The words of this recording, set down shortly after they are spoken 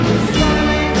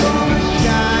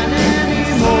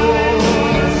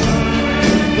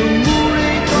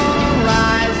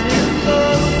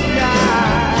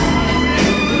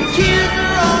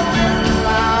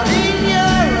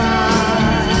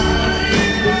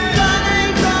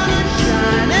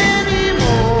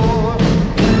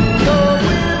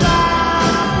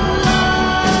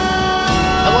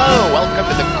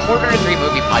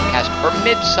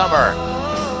Midsummer.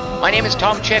 My name is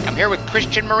Tom Chick. I'm here with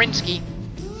Christian Marinsky.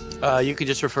 You can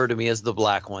just refer to me as the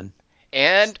black one.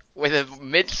 And with a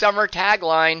Midsummer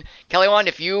tagline, Kelly Wand,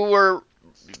 if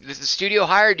the studio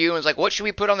hired you and was like, what should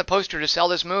we put on the poster to sell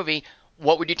this movie,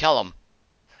 what would you tell them?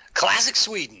 Classic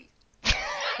Sweden.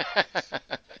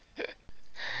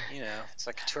 It's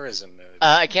like a tourism movie.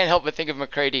 I can't help but think of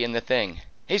McCready in The Thing.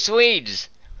 Hey, Swedes.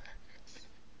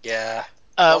 Yeah.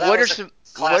 What are some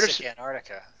classic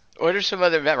Antarctica? What are some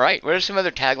other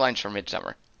taglines for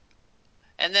Midsummer?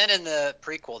 And then in the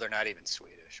prequel, they're not even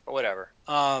Swedish, but whatever.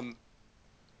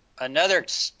 Another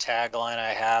tagline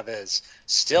I have is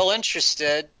 "Still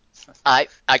interested." I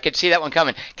could see that one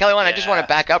coming. Kelly Wand, I just want to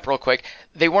back up real quick.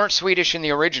 They weren't Swedish in the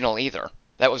original either.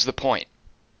 That was the point.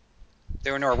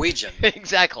 They were Norwegian.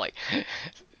 Exactly. Okay.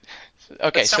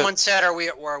 But someone said, "Are we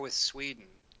at war with Sweden?"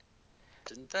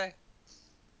 Didn't they?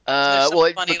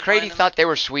 McCready thought they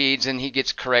were Swedes, and he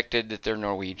gets corrected that they're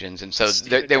Norwegians, and so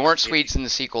they weren't Swedes in the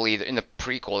sequel either, in the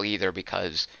prequel either,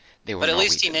 because they were. But at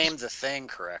Norwegians. least he named the thing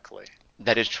correctly.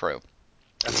 That is true.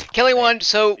 Kelly Wand,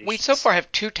 so we so far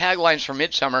have two taglines for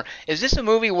Midsummer. Is this a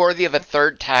movie worthy of a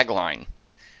third tagline?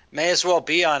 May as well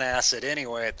be on acid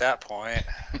anyway at that point.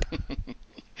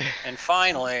 And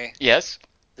finally, yes,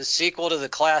 the sequel to the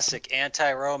classic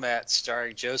Anti-Romance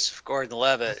starring Joseph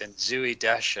Gordon-Levitt and Zooey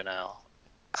Deschanel.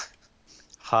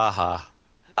 Ha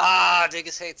ha.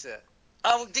 Dingus hates it.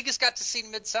 Oh, Dingus got to see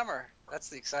Midsummer. That's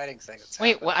the exciting thing.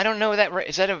 Wait, well, I don't know that.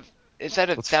 Is that a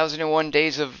 1,001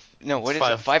 days of no? What is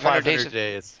it? 500 days of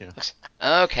days. Yeah.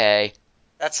 Okay.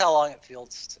 That's how long it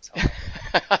feels to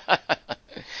tell.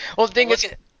 Well, Dingus,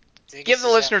 give the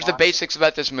listeners the basics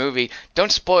about this movie.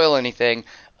 Don't spoil anything.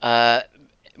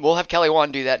 We'll have Kelly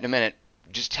Wand do that in a minute.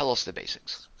 Just tell us the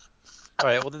basics. All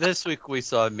right. Well, this week we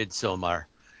saw Midsommar,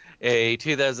 a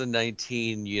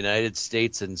 2019 United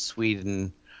States and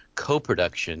Sweden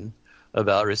co-production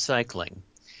about recycling.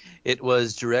 It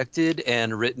was directed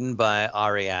and written by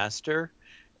Ari Aster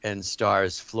and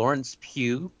stars Florence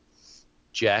Pugh,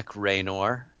 Jack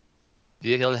Raynor,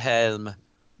 Wilhelm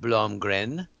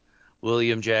Blomgren,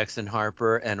 William Jackson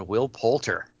Harper, and Will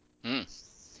Poulter.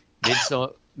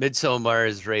 Midsommar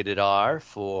is rated R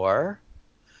for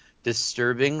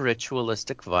disturbing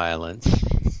ritualistic violence.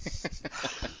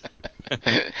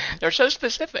 They're so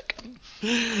specific.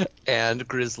 And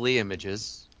grisly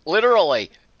images.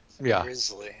 Literally. Yeah.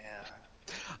 Grisly,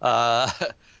 yeah.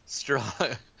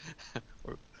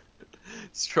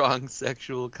 Strong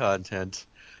sexual content,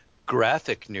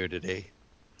 graphic nudity,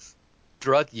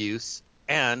 drug use,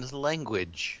 and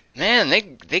language. Man,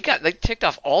 they ticked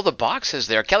off all the boxes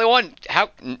there. Kelly Wand,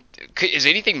 is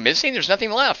anything missing? There's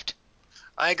nothing left.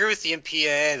 I agree with the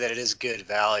MPA that it is good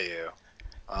value.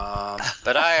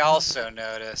 But I also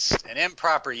noticed an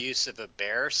improper use of a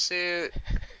bear suit,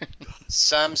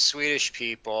 some Swedish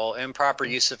people, improper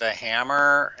use of a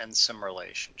hammer, and some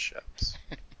relationships.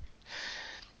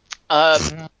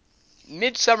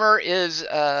 Midsummer is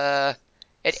at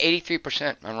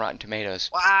 83% on Rotten Tomatoes.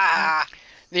 Wow.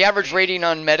 The average rating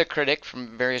on Metacritic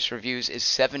from various reviews is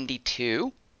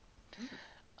 72.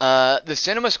 The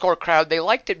CinemaScore crowd, they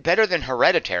liked it better than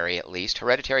Hereditary, at least.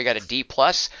 Hereditary got a D+.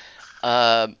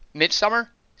 Midsummer,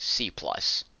 C+.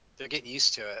 They're getting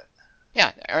used to it.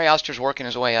 Yeah, Ari Aster's working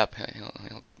his way up.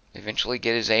 He'll eventually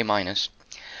get his A-.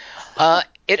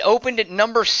 It opened at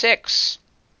number 6.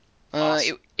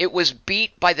 Awesome. It was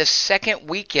beat by the second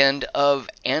weekend of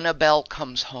Annabelle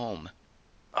Comes Home.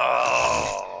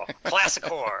 Oh, classic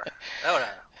horror.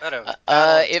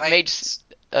 It made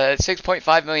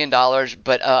 $6.5 million,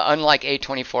 but unlike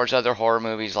A24's other horror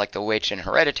movies like The Witch and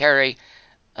Hereditary,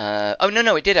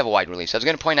 it did have a wide release. I was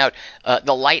going to point out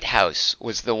The Lighthouse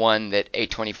was the one that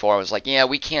A24 was like, yeah,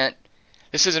 we can't,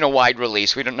 this isn't a wide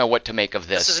release. We don't know what to make of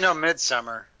this. This is no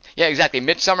Midsummer. Yeah, exactly.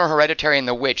 Midsummer, Hereditary, and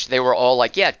The Witch, they were all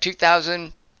like, yeah,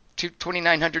 2,000,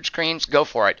 2,900 screens, go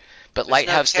for it. But There's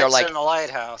Lighthouse, no they're tits like, in the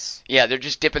Lighthouse. Yeah, they're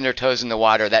just dipping their toes in the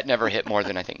water. That never hit more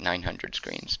than, I think, 900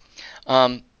 screens.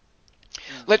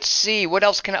 Let's see, what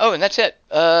else can I... Oh, and that's it.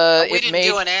 We didn't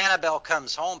do an Annabelle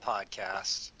Comes Home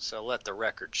podcast, so let the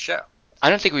record show. I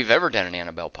don't think we've ever done an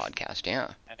Annabelle podcast,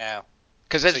 yeah. I know.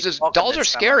 Because dolls are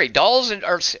scary. Dolls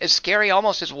are as scary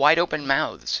almost as wide open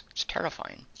mouths. It's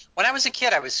terrifying. When I was a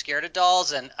kid, I was scared of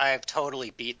dolls, and I've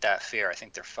totally beat that fear. I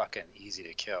think they're fucking easy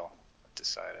to kill. I've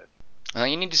decided.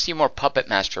 You need to see more Puppet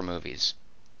Master movies.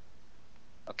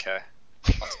 Okay.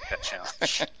 I'll take that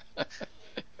challenge.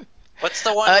 What's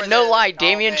the one? No lie,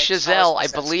 Damien Chazelle, I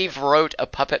believe, wrote a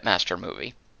Puppet Master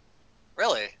movie.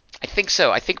 Really? I think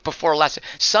so. I think before last.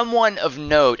 Someone of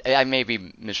note. I may be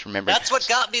misremembering. That's what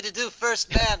got me to do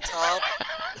First Man, Tom.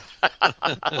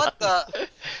 What the?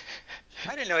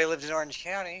 I didn't know he lived in Orange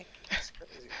County. That's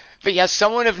crazy. But yeah,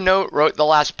 someone of note wrote the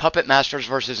last Puppet Masters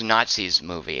versus Nazis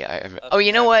movie. Oh,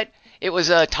 you know what? It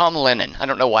was Tom Lennon. I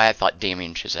don't know why I thought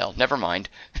Damien Chazelle. Never mind.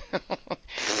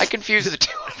 I confused the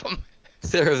two of them.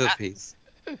 They're of a piece.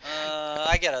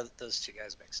 I get those two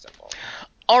guys mixed up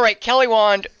all right, Kelly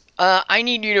Wand, I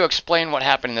need you to explain what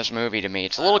happened in this movie to me.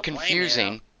 It's a little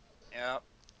confusing. Yeah,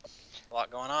 a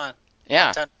lot going on. Yeah.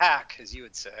 Lot to unpack, as you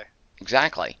would say.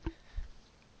 Exactly.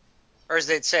 Or as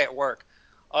they'd say at work,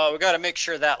 we got to make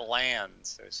sure that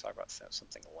lands. They always talk about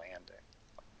something landing.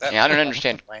 I don't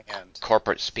understand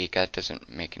corporate speak. That doesn't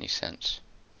make any sense.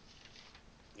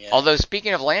 Yeah. Although,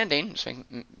 speaking of landing,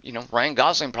 Ryan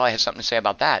Gosling probably has something to say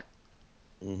about that.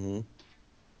 Mm-hmm.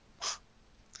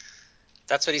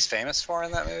 That's what he's famous for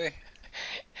in that movie?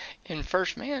 In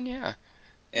First Man, yeah.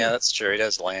 Yeah, that's true. He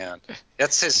does land.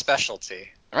 That's his specialty.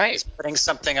 Right. He's putting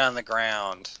something on the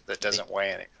ground that doesn't weigh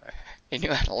anything. He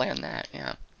knew how to land that,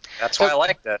 yeah. That's why I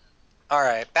liked it. All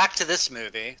right, back to this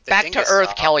movie. Back to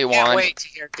Earth, Kelly Wand. Can't wait to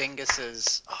hear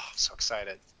Dingus's. Oh, I'm so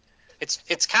excited.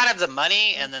 It's kind of the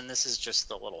money, and then this is just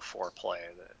the little foreplay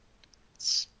that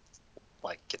it's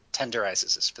like it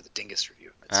tenderizes us for the Dingus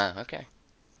review. Okay.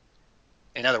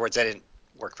 In other words, I didn't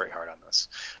work very hard on this.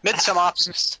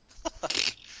 Midsommar.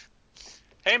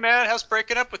 Hey man, how's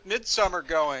breaking up with Midsommar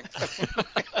going?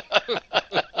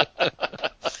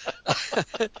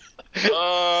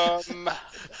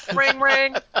 Ring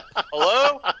ring.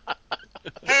 Hello?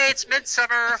 Hey, it's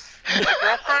Midsommar. My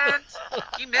girlfriend?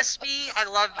 You miss me? I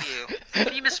love you. What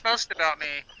do you miss most about me?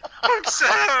 I'm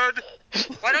sad.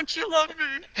 Why don't you love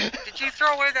me? Did you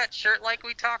throw away that shirt like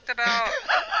we talked about?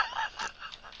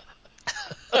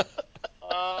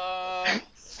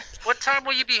 What time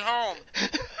will you be home?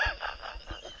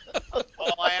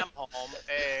 Well, I am home.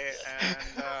 Hey,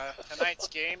 and tonight's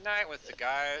game night with the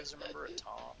guys. Remember at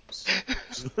Tom's?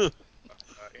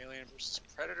 Alien vs.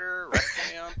 Predator,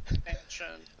 Requiem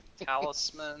expansion,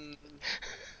 Talisman.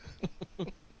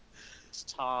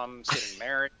 Tom's getting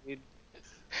married.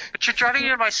 But you're driving me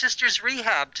to my sister's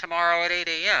rehab tomorrow at 8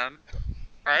 a.m.,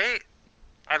 right?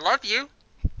 I love you.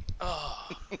 Oh,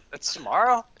 that's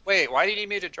tomorrow? Wait, why do you need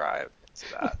me to drive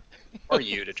to that? Or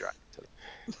you to drive to that?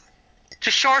 To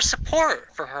show our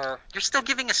support for her. You're still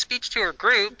giving a speech to her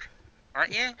group,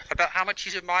 aren't you? About how much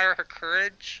you admire her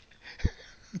courage.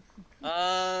 You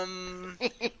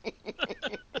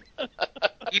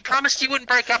promised you wouldn't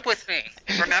break up with me,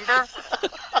 remember?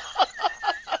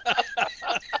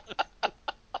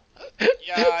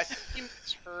 Yeah, I think you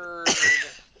misheard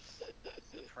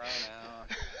the pronoun.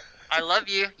 I love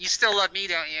you. You still love me,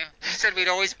 don't you? You said we'd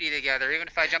always be together, even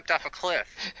if I jumped off a cliff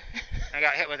and I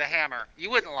got hit with a hammer. You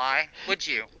wouldn't lie, would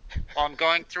you? While I'm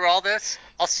going through all this,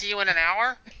 I'll see you in an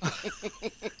hour.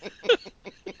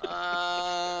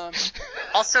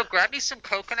 Also, grab me some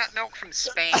coconut milk from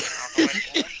Spain.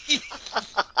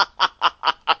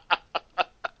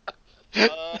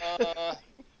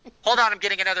 Hold on, I'm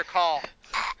getting another call.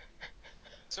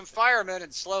 Some firemen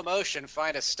in slow motion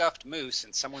find a stuffed moose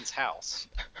in someone's house.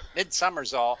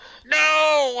 Midsummer's all.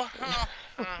 No!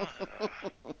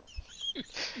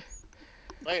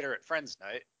 Later at friends'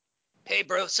 night. Hey,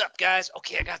 bro, what's up, guys?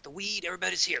 Okay, I got the weed.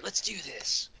 Everybody's here. Let's do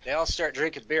this. They all start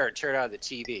drinking beer and turn on the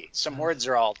TV. Some words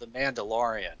are all The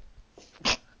Mandalorian.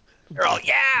 They're all,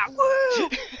 yeah, woo!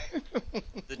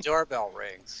 The doorbell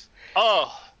rings.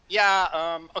 Oh,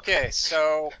 yeah, okay,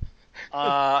 so,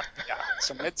 so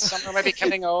Midsummer might be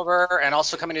coming over and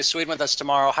also coming to Sweden with us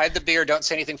tomorrow. Hide the beer. Don't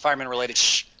say anything fireman related.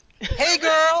 Shh. Hey,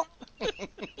 girl!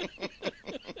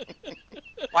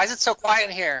 Why is it so quiet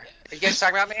in here? Are you guys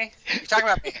talking about me? You're talking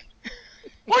about me.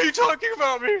 Why are you talking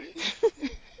about me?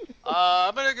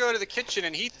 I'm going to go to the kitchen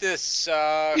and heat this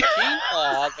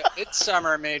quinoa that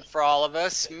Midsommar made for all of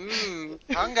us.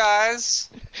 Come, guys.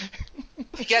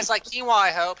 You guys like quinoa,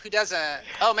 I hope. Who doesn't?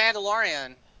 Oh,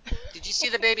 Mandalorian. Did you see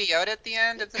the Baby Yoda at the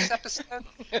end of this episode?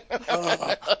 Oh,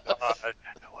 God.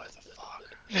 What the fuck?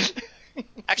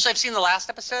 Actually, I've seen the last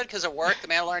episode because at work, the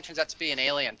Mandalorian turns out to be an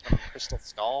alien from Crystal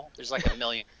Skull. There's like a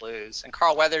million clues. And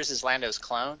Carl Weathers is Lando's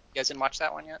clone. You guys didn't watch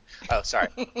that one yet? Oh, sorry.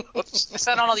 Whoops. I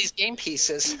said on all these game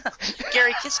pieces.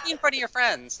 Gary, kiss me in front of your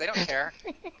friends. They don't care.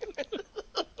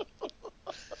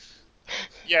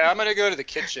 Yeah, I'm going to go to the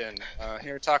kitchen.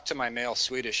 Here, talk to my male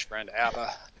Swedish friend,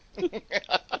 Abba.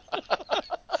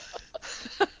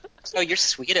 So you're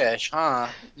Swedish, huh?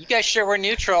 You guys sure were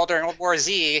neutral during World War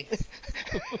Z.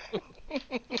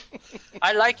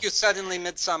 I like you suddenly,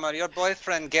 Midsommar. Your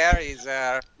boyfriend Gary's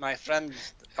there. My friend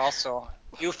also.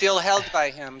 You feel held by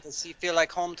him. Does he feel like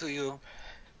home to you?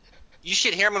 You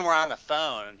should hear him when we're on the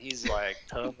phone. He's like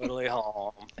totally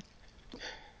home.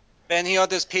 When he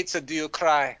orders pizza, do you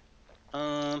cry?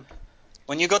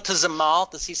 When you go to the mall,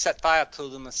 does he set fire to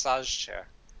the massage chair?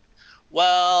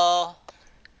 Well,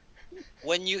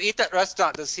 when you eat at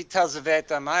restaurant, does he tell the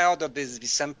waiter, my order is be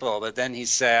simple, but then he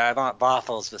say, I want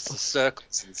waffles with the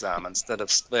circles in them instead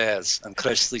of squares and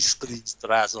freshly squeezed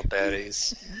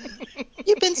raspberries.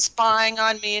 You've been spying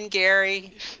on me and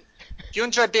Gary. If you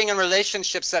enjoy being in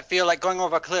relationships that feel like going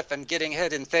over a cliff and getting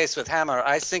hit in the face with hammer,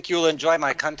 I think you'll enjoy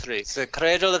my country. It's the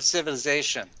cradle of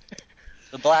civilization.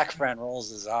 The black friend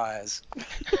rolls his eyes.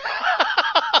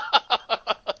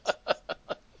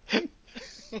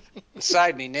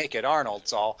 Beside me, naked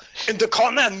Arnold's all, in the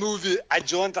Conan movie, I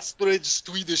joined a strange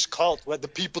Swedish cult where the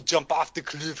people jump off the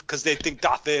cliff because they think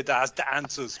Darth Vader has the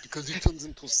answers because he turns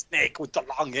into a snake with the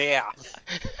long hair.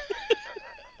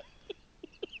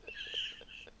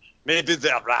 Maybe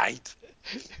they're right.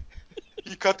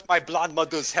 He cut my blonde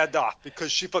mother's head off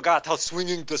because she forgot how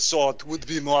swinging the sword would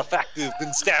be more effective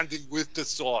than standing with the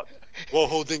sword or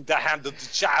holding the hand of the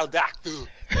child actor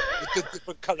with the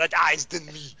different colored eyes than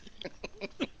me.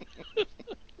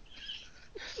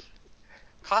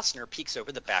 Costner peeks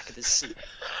over the back of his seat.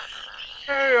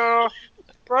 Hey,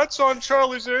 Brett's on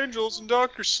Charlie's Angels and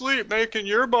Dr. Sleep making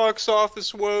your box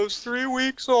office woes 3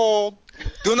 weeks old.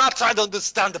 Do not try to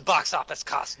understand the box office,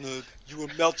 Costner. You will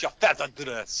melt your feather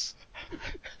dress.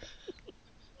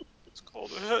 It's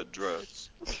called a headdress.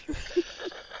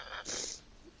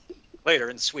 Later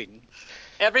in Sweden.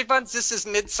 Everyone, this is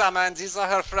Midsummer, and these are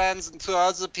her friends and 2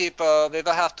 other people we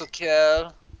will have to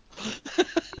kill.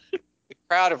 The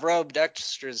crowd of robed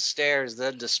extras stares,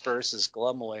 then disperses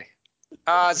glumly.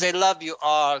 They love you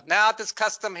all. Now it is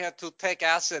custom here to take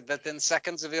acid within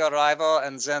seconds of your arrival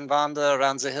and then wander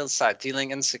around the hillside,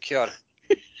 feeling insecure.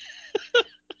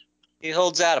 He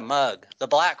holds out a mug. The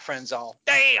black friend's all,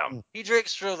 damn! He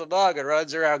drinks through the mug and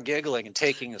runs around giggling and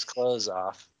taking his clothes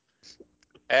off.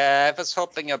 I was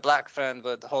hoping your black friend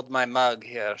would hold my mug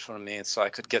here for me so I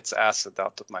could get the acid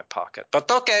out of my pocket. But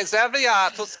okay, there we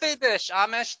are. To Swedish,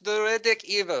 Amish, Druidic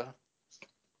evil.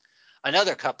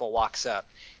 Another couple walks up.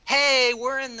 Hey,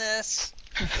 we're in this.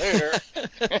 Later.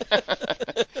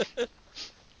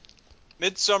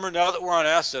 Midsummer, now that we're on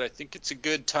acid, I think it's a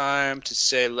good time to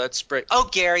say let's break. Oh,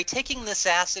 Gary, taking this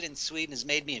acid in Sweden has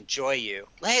made me enjoy you.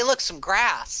 Hey, look, some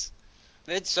grass.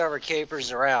 Midsummer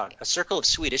capers around. A circle of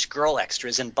Swedish girl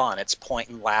extras in bonnets point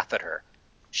and laugh at her.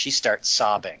 She starts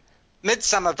sobbing.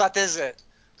 Midsummer, what is it?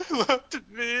 They laughed at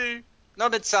me. No,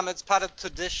 Midsummer, it's part of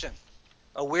tradition.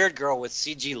 A weird girl with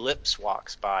CG lips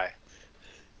walks by.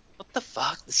 What the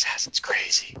fuck? This acid's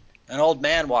crazy. An old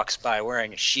man walks by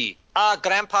wearing a sheet.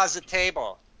 Grandpa's at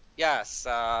table. Yes,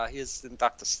 he's in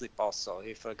Dr. Sleep also.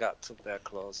 He forgot to wear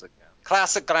clothes again.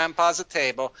 Classic Grandpa's at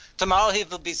table. Tomorrow he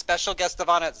will be special guest of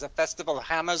honor at the Festival of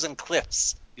Hammers and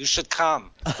Cliffs. You should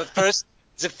come. But first,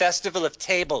 the Festival of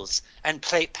Tables and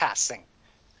Plate Passing.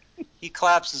 He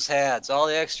claps his hands. All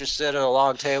the extras sit at a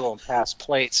long table and pass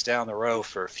plates down the row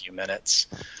for a few minutes.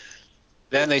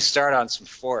 Then they start on some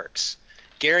forks.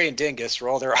 Gary and Dingus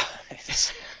roll their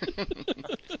eyes.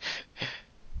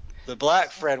 The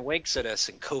black friend winks at us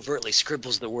and covertly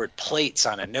scribbles the word plates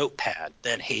on a notepad,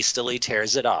 then hastily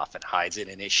tears it off and hides it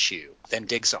in his shoe, then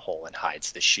digs a hole and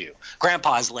hides the shoe.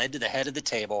 Grandpa is led to the head of the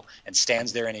table and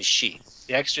stands there in his sheet.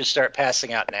 The extras start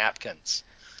passing out napkins.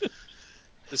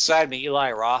 Beside me,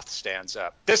 Eli Roth stands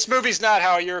up. This movie's not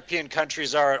how European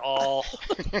countries are at all.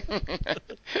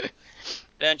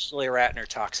 Eventually, Ratner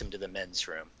talks him to the men's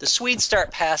room. The Swedes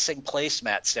start passing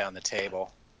placemats down the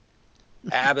table.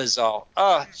 Abba's all,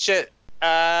 oh, shit.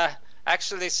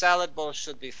 Actually, salad bowl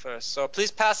should be first. So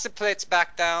please pass the plates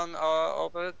back down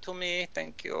over to me.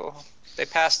 Thank you. They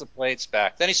pass the plates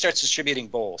back. Then he starts distributing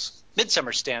bowls.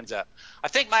 Midsummer stands up. I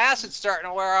think my acid's starting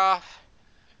to wear off.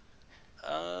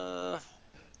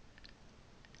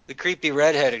 The creepy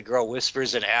redheaded girl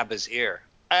whispers in Abba's ear.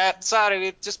 Sorry,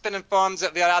 we've just been informed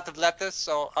that we are out of lettuce,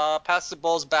 so pass the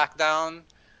bowls back down,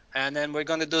 and then we're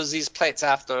going to do these plates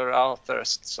after all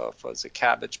first, so for the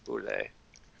cabbage boule.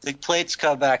 The plates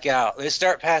come back out. They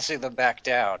start passing them back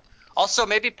down. Also,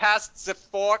 maybe pass the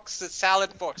forks, the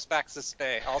salad forks back this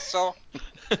way. Also,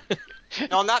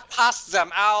 no, not pass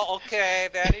them. Ow, okay,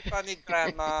 very funny,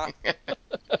 Grandma.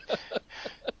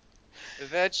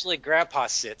 Eventually, Grandpa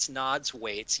sits, nods,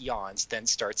 waits, yawns, then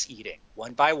starts eating.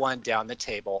 One by one down the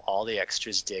table, all the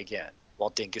extras dig in,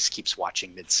 while Dingus keeps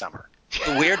watching Midsummer.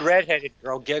 The weird redheaded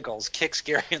girl giggles, kicks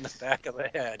Gary in the back of the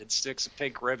head, and sticks a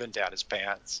pink ribbon down his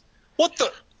pants. What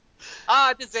the?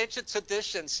 It is ancient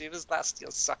tradition. She was last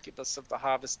year's succubus of the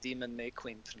harvest demon May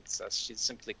Queen Princess. She's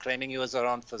simply claiming you as her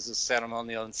own for the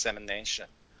ceremonial insemination.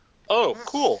 Oh,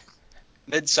 cool.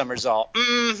 Midsummer's all,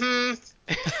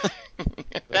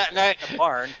 That night in the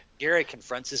barn, Gary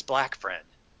confronts his black friend.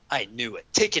 I knew it.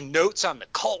 Taking notes on the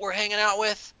cult we're hanging out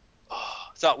with? Oh,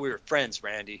 thought we were friends,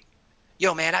 Randy.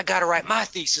 Yo, man, I gotta write my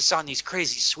thesis on these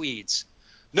crazy Swedes.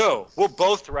 No, we'll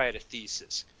both write a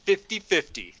thesis.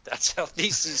 50-50. That's how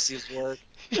theses work.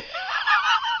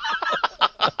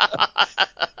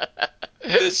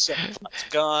 This has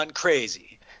gone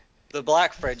crazy. The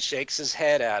black friend shakes his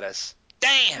head at us.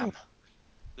 Damn!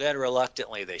 Then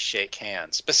reluctantly they shake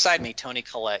hands. Beside me, Tony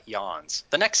Collette yawns.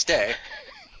 The next day,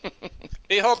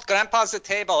 behold, Grandpa's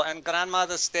table and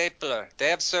Grandmother's stapler. They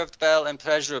have served well and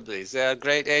pleasurably. Their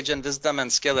great age and wisdom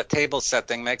and skill at table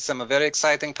setting makes them a very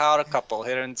exciting power couple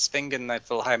here in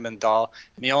Spingeniffelheimendal,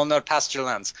 Mjolnir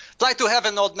pasturelands. Fly to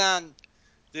heaven, old man!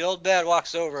 The old man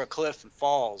walks over a cliff and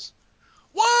falls.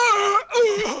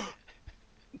 Whoa!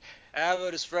 Avo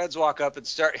and his friends walk up and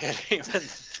start hitting him in the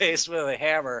face with a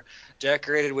hammer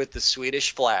decorated with the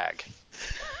Swedish flag.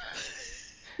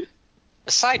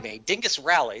 Beside me, Dingus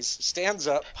rallies, stands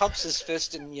up, pumps his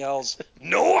fist, and yells,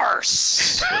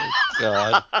 Norse!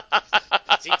 God.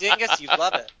 See, Dingus, you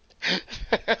love it.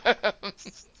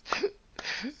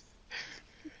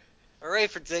 Hooray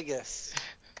for Dingus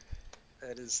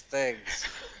and his things.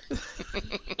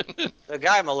 The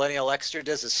guy, Millennial Extra,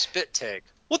 does a spit take.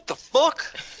 What the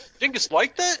fuck? Dingus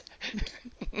like that?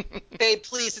 Babe,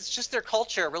 please, it's just their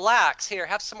culture. Relax. Here,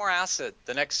 have some more acid.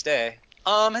 The next day.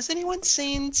 Has anyone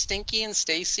seen Stinky and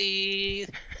Stacy,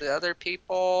 the other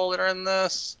people that are in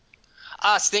this?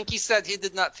 Stinky said he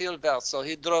did not feel well, so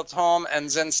he drove home, and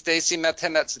then Stacy met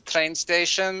him at the train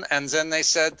station, and then they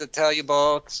said to tell you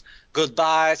both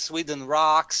goodbye, Sweden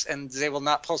rocks, and they will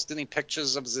not post any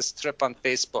pictures of this trip on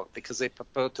Facebook because they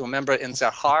prefer to remember it in their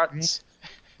hearts,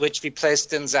 which we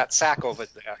placed in that sack over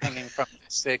there, hanging from the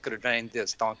sacred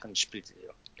reindeer's Donkenspiegel.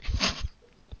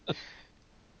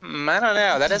 I don't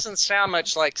know. That doesn't sound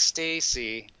much like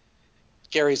Stacy.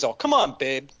 Gary's all, come on,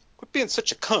 babe. Quit being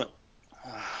such a cunt.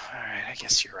 All right, I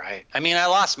guess you're right. I mean, I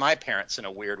lost my parents in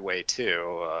a weird way,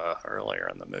 too, earlier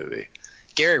in the movie.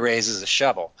 Gary raises a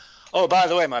shovel. Oh, by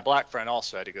the way, my black friend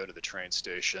also had to go to the train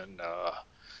station.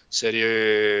 Said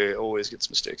he always gets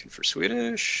mistaken for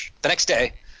Swedish. The next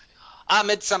day,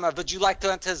 Midsummer, would you like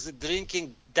to enter the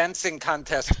drinking dancing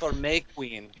contest for May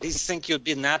Queen? These think you'd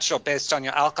be natural based on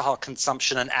your alcohol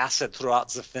consumption and acid throughout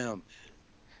the film.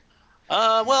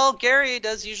 Well, Gary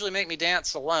does usually make me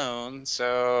dance alone,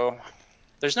 so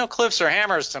there's no cliffs or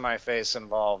hammers to my face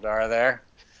involved, are there?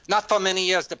 Not for many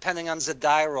years, depending on the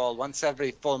die roll, once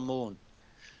every full moon.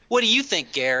 What do you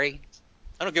think, Gary?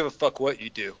 I don't give a fuck what you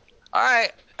do. All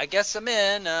right, I guess I'm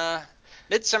in.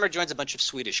 Midsummer joins a bunch of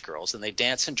Swedish girls, and they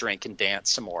dance and drink and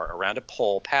dance some more around a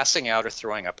pole, passing out or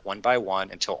throwing up one by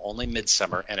one until only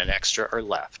Midsummer and an extra are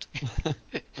left.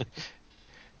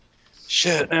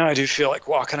 Shit, now I do feel like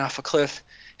walking off a cliff.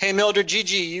 Hey, Mildred,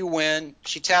 Gigi, you win.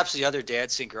 She taps the other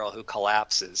dancing girl, who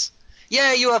collapses.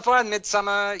 Yeah, you have won,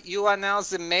 Midsummer. You are now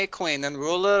the May Queen and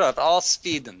ruler of all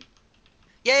Sweden.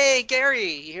 Yay,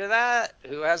 Gary, you hear that?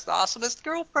 Who has the awesomest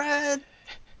girlfriend?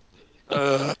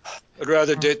 I'd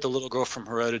rather date the little girl from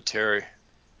Hereditary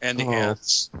and the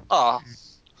ants. Oh.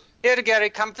 Here, Gary,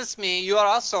 come with me. You are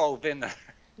also a winner.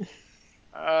 It's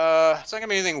not going to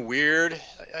be anything weird,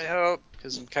 I hope,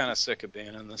 because I'm kind of sick of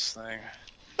being in this thing.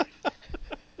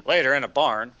 Later, in a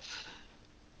barn.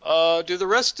 Do the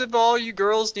rest of all you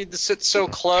girls need to sit so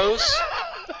close?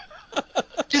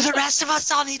 Do the rest of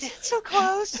us all need to sit so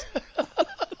close?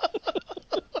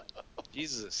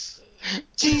 Jesus.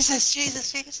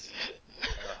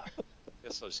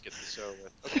 Guess I'll just get this over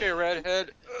with. Okay,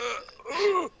 Redhead.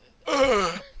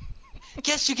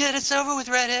 Guess you get us over with,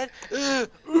 Redhead.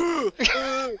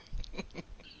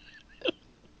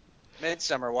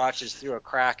 Midsummer watches through a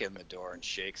crack in the door and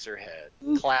shakes her head.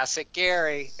 Classic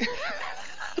Gary.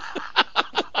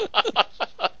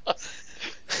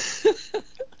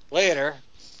 Later.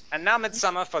 And now,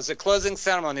 Midsummer, for the closing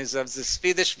ceremonies of the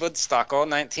Swedish Woodstock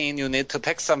 019, you need to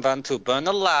pick someone to burn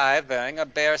alive wearing a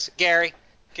bear suit. Gary.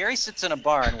 Gary sits in a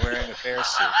barn wearing a bear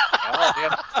suit.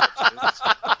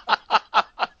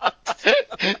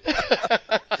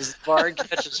 His barn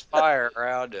catches fire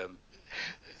around him.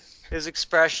 His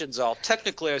expression's all,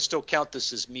 technically I still count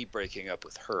this as me breaking up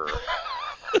with her.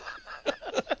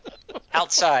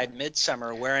 Outside,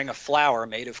 Midsummer, wearing a flower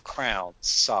made of crowns,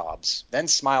 sobs, then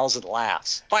smiles and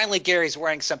laughs. Finally, Gary's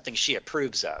wearing something she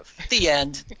approves of. The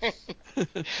end.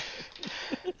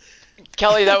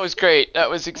 Kelly, that was great. That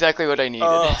was exactly what I needed.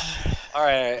 All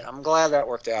right, I'm glad that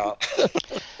worked out.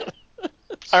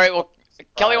 All right, well,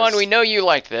 Kelly, one, we know you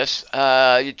like this.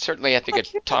 It's certainly, I think, a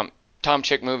Tom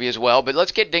Chick movie as well. But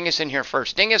let's get Dingus in here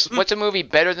first. Dingus, what's a movie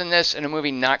better than this and a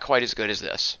movie not quite as good as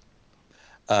this?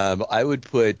 I would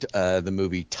put the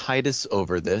movie Titus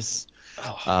over this.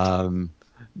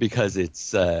 Because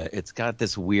it's got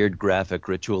this weird graphic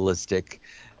ritualistic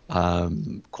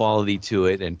quality to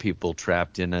it, and people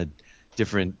trapped in a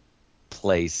different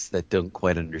place that don't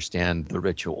quite understand the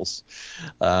rituals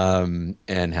and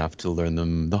have to learn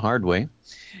them the hard way.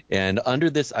 And under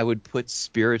this, I would put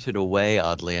Spirited Away,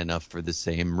 oddly enough, for the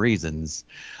same reasons.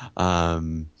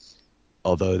 Although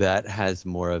that has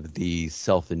more of the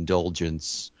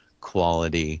self-indulgence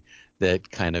quality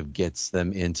that kind of gets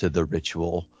them into the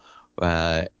ritual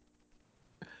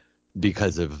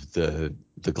because of the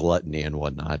gluttony and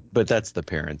whatnot. But that's the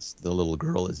parents. The little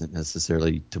girl isn't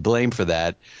necessarily to blame for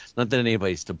that. Not that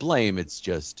anybody's to blame. It's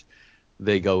just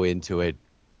they go into it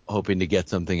hoping to get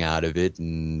something out of it,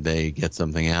 and they get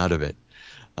something out of it.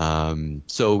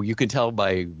 So you can tell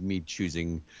by me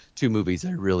choosing two movies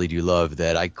I really do love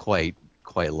that I quite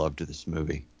loved this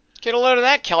movie. Get a load of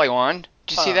that, Kelly Wand.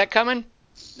 Did you see that coming?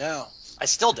 No, I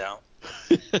still don't.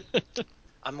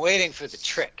 I'm waiting for the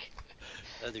trick.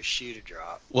 Other shoe to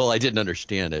drop. Well, I didn't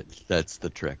understand it. That's the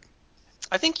trick.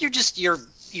 I think you're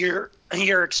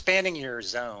expanding your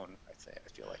zone. I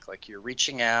feel like you're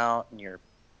reaching out and you're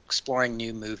exploring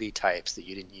new movie types that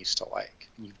you didn't used to like.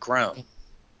 You've grown.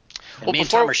 And me and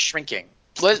Tom are shrinking.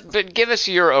 But give us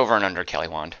your over and under, Kelly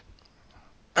Wand.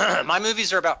 My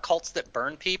movies are about cults that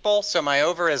burn people, so my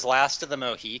over is Last of the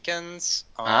Mohicans.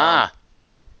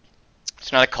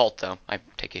 It's not a cult, though. I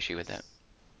take issue with that.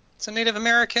 It's a Native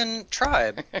American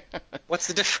tribe. What's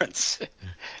the difference?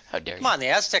 How dare you? Come on, the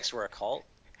Aztecs were a cult.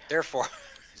 Therefore,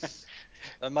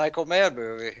 a Michael Mann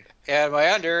movie. And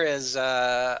my under is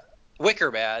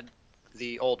Wicker Man,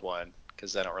 the old one,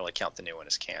 because I don't really count the new one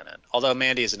as canon. Although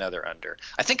Mandy is another under.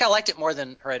 I think I liked it more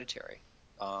than Hereditary.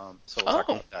 So we'll talk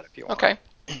about that if you want. Okay.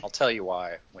 I'll tell you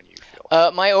why when you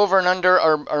feel. My over and under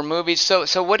are movies.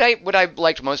 So what I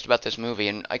liked most about this movie,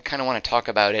 and I kind of want to talk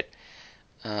about it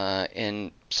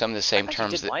in some of the same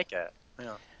terms. You didn't like it.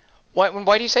 Yeah.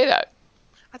 Why do you say that?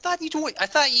 I thought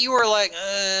you were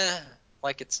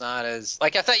like it's not as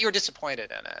like I thought you were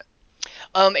disappointed in it.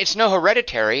 It's no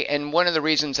Hereditary, and one of the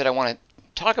reasons that I want to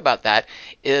talk about that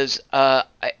is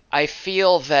I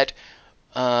feel that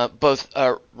both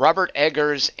Robert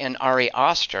Eggers and Ari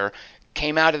Aster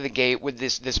came out of the gate with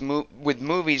with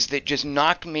movies that just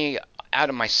knocked me out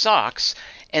of my socks,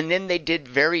 and then they did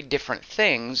very different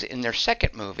things in their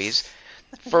second movies.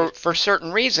 For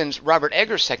certain reasons, Robert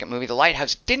Eggers' second movie, The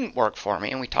Lighthouse, didn't work for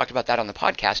me, and we talked about that on the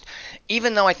podcast.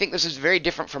 Even though I think this is very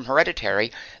different from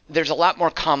Hereditary, there's a lot more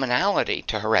commonality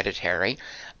to Hereditary.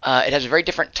 It has a very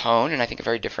different tone, and I think a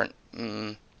very different,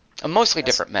 a mostly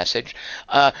different message.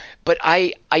 But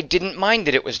I didn't mind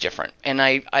that it was different, and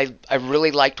I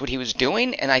really liked what he was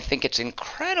doing, and I think it's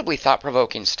incredibly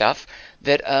thought-provoking stuff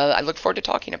that I look forward to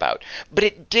talking about. But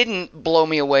it didn't blow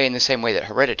me away in the same way that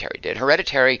Hereditary did.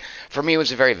 Hereditary, for me,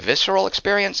 was a very visceral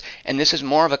experience, and this is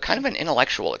more of a kind of an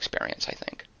intellectual experience, I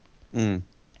think. Mm.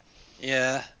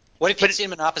 Yeah. What if you see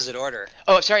them in opposite order?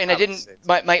 Oh, sorry, and I didn't.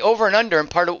 My over and under, and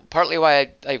partly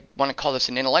why I want to call this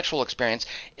an intellectual experience,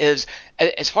 is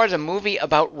as far as a movie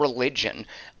about religion,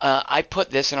 I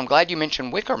put this, and I'm glad you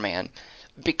mentioned Wicker Man,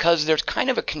 because there's kind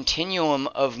of a continuum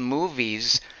of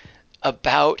movies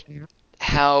about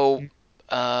how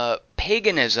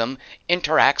paganism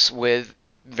interacts with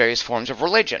various forms of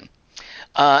religion.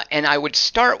 And I would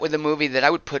start with a movie that I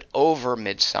would put over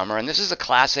Midsommar, and this is a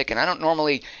classic, and I don't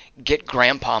normally get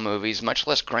grandpa movies, much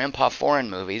less grandpa foreign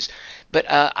movies, but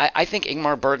I think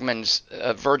Ingmar Bergman's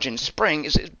Virgin Spring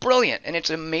is brilliant, and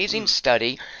it's an amazing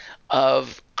study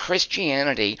of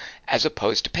Christianity as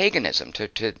opposed to paganism, to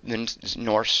the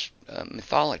Norse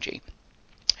mythology.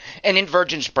 And in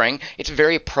Virgin Spring, it's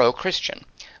very pro-Christian.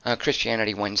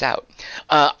 Christianity wins out.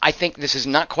 I think this is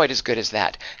not quite as good as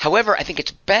that. However, I think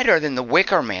it's better than The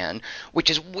Wicker Man, which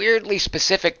is weirdly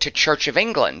specific to Church of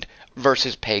England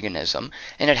versus paganism,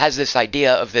 and it has this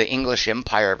idea of the English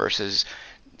Empire versus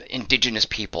indigenous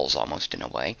peoples, almost in a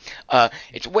way.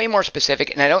 It's way more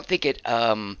specific, and I don't think it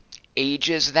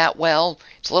ages that well.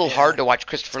 It's a little hard to watch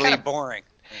Christopher Lee. It's kind of boring.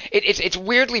 It's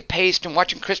weirdly paced, and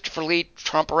watching Christopher Lee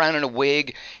tromp around in a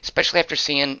wig, especially after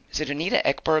seeing, is it Anita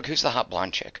Ekberg? Who's the hot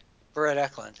blonde chick? Britt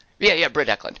Eklund. Yeah, Britt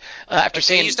Eklund. After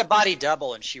seeing, they used a body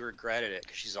double, and she regretted it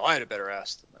because she's I had a better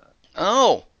ass than that.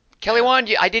 Oh, Kelly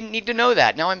Wand, I didn't need to know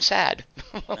that. Now I'm sad.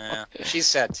 Yeah, she's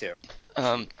sad too.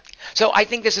 So I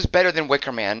think this is better than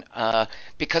Wicker Man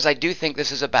because I do think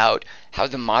this is about how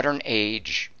the modern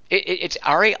age. It's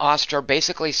Ari Aster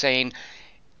basically saying,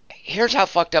 here's how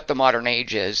fucked up the modern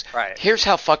age is. Right. Here's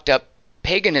how fucked up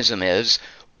paganism is.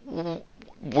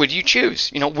 Would you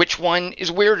choose? Which one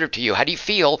is weirder to you? How do you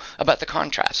feel about the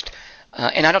contrast?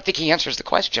 And I don't think he answers the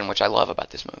question, which I love about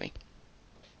this movie.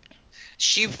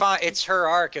 It's her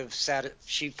arc of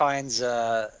she finds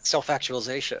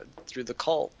self-actualization through the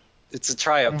cult. It's a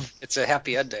triumph. It's a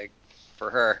happy ending for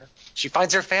her. She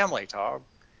finds her family, Tom.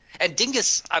 And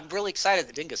Dingus, I'm really excited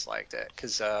that Dingus liked it,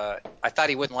 because I thought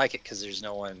he wouldn't like it because there's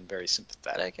no one very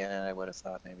sympathetic in it. I would have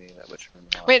thought maybe that would turn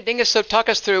him off. Wait, Dingus, so talk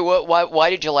us through why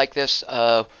did you like this?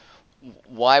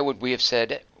 Why would we have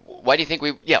said? Why do you think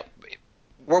we? Yeah.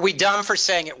 Were we dumb for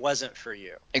saying it wasn't for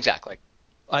you? Exactly.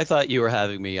 I thought you were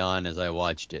having me on as I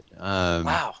watched it.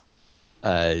 Wow.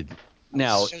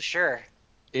 Now, so sure.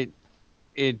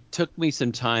 It took me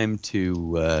some time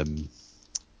to.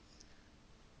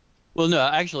 Well, no,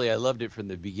 actually, I loved it from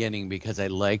the beginning because I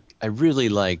really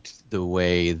liked the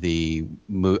way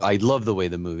I love the way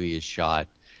the movie is shot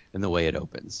and the way it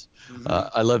opens. Mm-hmm.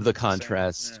 I love the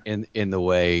contrast in the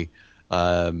way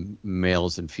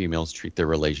males and females treat their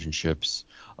relationships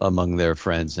among their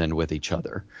friends and with each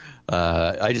other.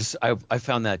 I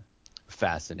found that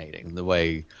fascinating. The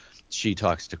way she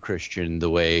talks to Christian, the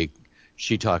way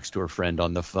she talks to her friend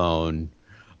on the phone.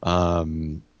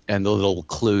 And the little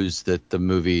clues that the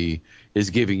movie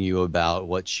is giving you about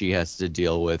what she has to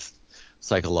deal with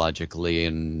psychologically,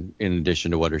 and in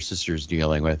addition to what her sister's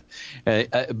dealing with.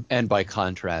 And by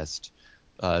contrast,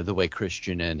 the way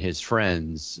Christian and his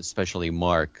friends, especially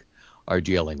Mark, are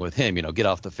dealing with him. Get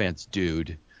off the fence,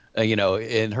 dude.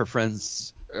 And her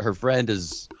friend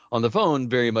is on the phone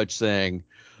very much saying,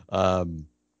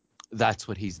 that's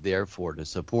what he's there for, to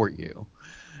support you.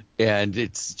 And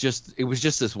it was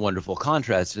just this wonderful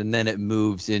contrast. And then it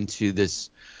moves into this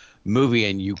movie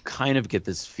and you kind of get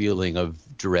this feeling of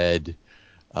dread.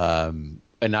 And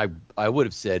I would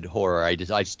have said horror. I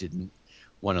just didn't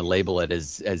want to label it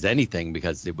as anything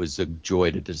because it was a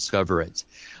joy to discover it.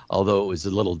 Although it was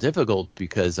a little difficult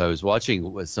because I was watching it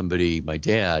with somebody, my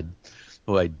dad,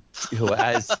 who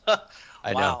as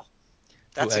I wow. know.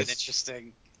 That's an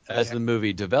interesting. As the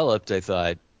movie developed, I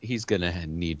thought, he's going to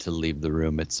need to leave the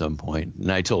room at some point.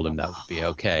 And I told him that would be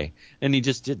okay. And he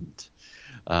just didn't.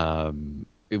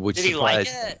 Which Did he like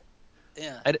it?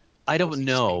 Yeah. I don't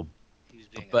know. He was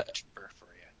being but a trooper for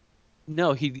you.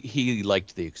 No, he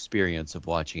liked the experience of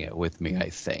watching it with me, I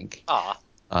think.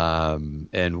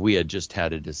 And we had just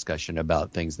had a discussion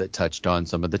about things that touched on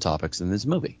some of the topics in this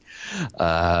movie.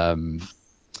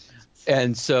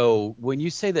 And so when you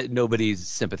say that nobody's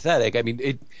sympathetic, I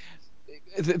mean,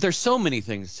 there's so many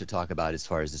things to talk about as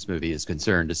far as this movie is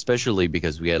concerned, especially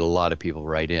because we had a lot of people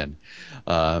write in.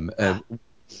 And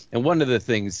one of the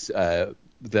things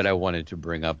that I wanted to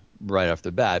bring up right off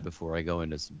the bat before I go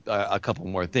into a couple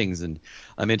more things, and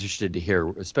I'm interested to hear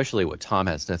especially what Tom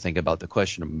has to think about the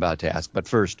question I'm about to ask. But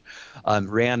first,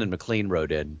 Rhiannon McLean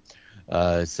wrote in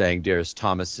saying, "Dearest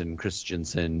Thomas and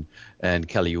Christensen and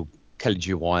Kelly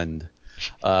Juwand."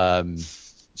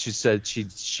 She said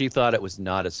she thought it was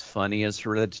not as funny as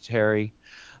Hereditary,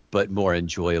 but more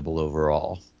enjoyable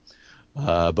overall.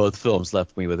 Both films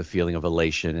left me with a feeling of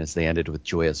elation as they ended with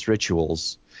joyous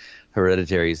rituals.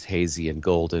 Hereditary's hazy and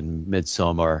golden,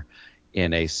 Midsommar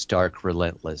in a stark,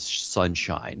 relentless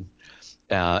sunshine.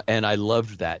 And I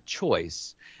loved that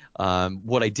choice.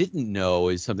 What I didn't know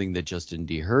is something that Justin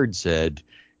D. Hurd said.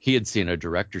 He had seen a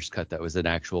director's cut that was an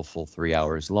actual full 3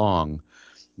 hours long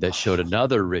that showed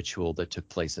another ritual that took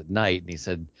place at night. And he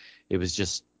said it was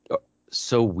just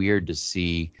so weird to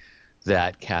see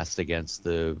that cast against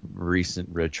the recent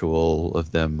ritual of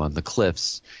them on the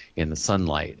cliffs in the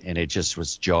sunlight. And it just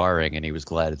was jarring, and he was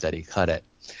glad that he cut it.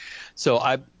 So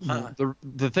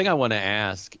the thing I want to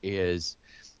ask is,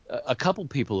 a couple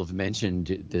people have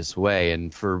mentioned it this way,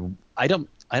 and I don't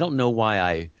know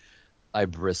why I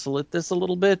bristle at this a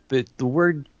little bit, but the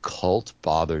word cult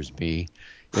bothers me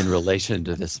in relation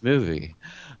to this movie.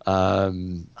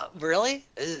 Really?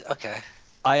 Okay.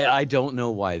 I don't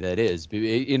know why that is.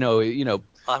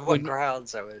 On what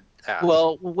grounds I would ask?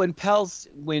 Well,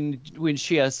 when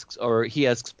she asks, or he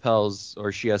asks Pels,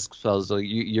 or she asks Pels, oh,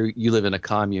 you live in a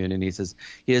commune, and he says,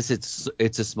 yes,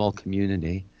 it's a small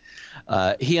community.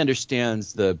 He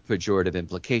understands the pejorative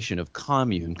implication of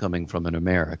commune coming from an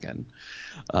American.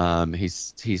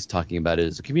 He's talking about it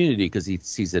as a community because he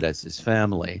sees it as his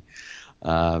family.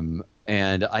 And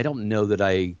I don't know that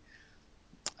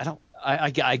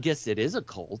I guess it is a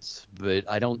cult, but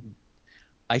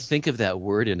I think of that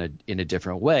word in a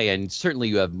different way. And certainly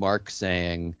you have Mark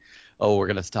saying, oh, we're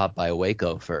going to stop by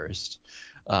Waco first.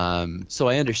 So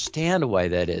I understand why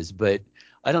that is, but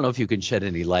I don't know if you can shed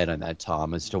any light on that,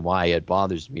 Tom, as to why it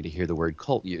bothers me to hear the word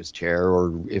cult used here,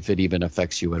 or if it even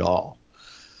affects you at all.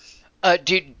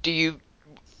 Do you?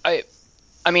 I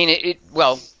mean,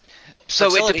 well,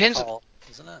 so fertility it depends. Cult,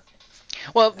 isn't it?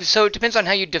 Well, so it depends on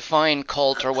how you define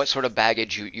cult or what sort of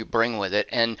baggage you bring with it.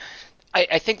 And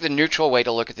I think the neutral way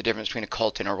to look at the difference between a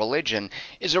cult and a religion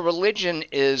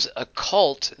is a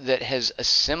cult that has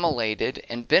assimilated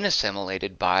and been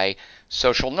assimilated by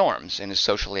social norms and is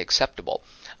socially acceptable.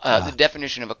 The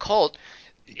definition of a cult,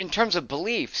 in terms of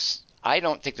beliefs, I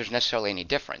don't think there's necessarily any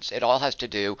difference. It all has to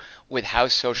do with how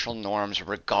social norms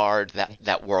regard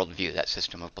that worldview, that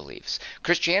system of beliefs.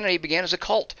 Christianity began as a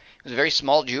cult. It was a very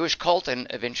small Jewish cult, and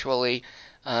eventually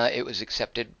it was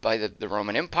accepted by the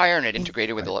Roman Empire, and it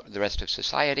integrated with the rest of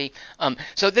society.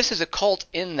 So this is a cult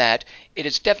in that it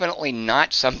is definitely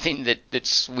not something that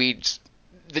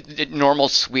normal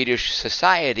Swedish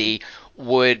society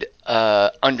would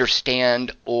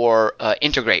understand or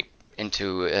integrate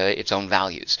into its own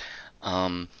values.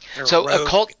 So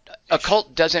a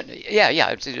cult doesn't.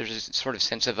 There's a sort of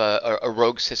sense of a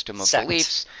rogue system of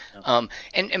beliefs.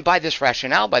 And by this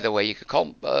rationale, by the way, you could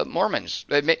call Mormons.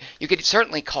 You could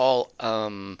certainly call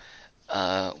one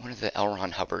of the L.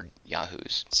 Ron Hubbard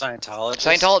yahoos.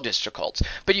 Scientologists are cults.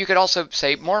 But you could also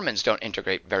say Mormons don't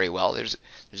integrate very well. There's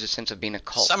a sense of being a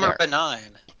cult. Some are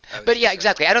benign. But yeah,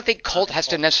 exactly. I don't think cult has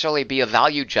to necessarily be a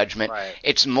value judgment. Right.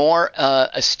 It's more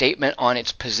a statement on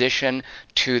its position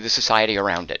to the society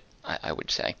around it, I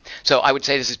would say. So I would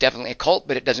say this is definitely a cult,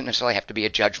 but it doesn't necessarily have to be a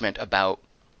judgment about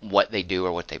what they do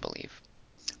or what they believe.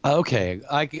 Okay,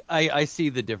 I see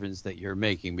the difference that you're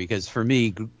making, because for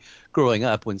me, growing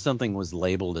up, when something was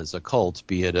labeled as a cult,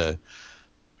 be it a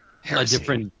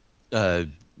different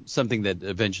something that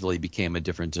eventually became a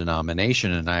different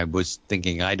denomination, and I was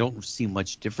thinking, I don't see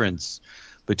much difference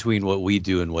between what we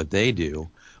do and what they do,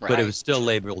 but it was still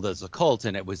labeled as a cult,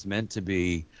 and it was meant to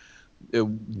be,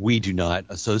 we do not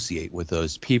associate with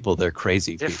those people, they're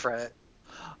crazy different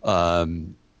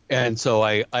people. And so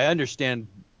I understand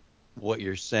what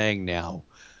you're saying now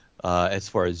as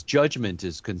far as judgment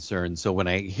is concerned. So when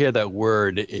I hear that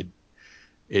word,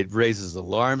 it raises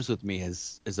alarms with me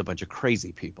as a bunch of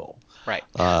crazy people. Right.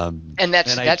 And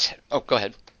that's go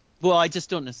ahead. Well, I just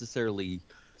don't necessarily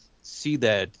see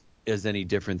that as any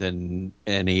different than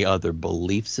any other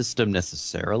belief system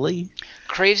necessarily.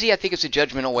 Crazy, I think, is a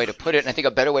judgmental way to put it, and I think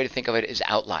a better way to think of it is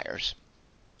outliers.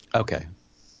 Okay.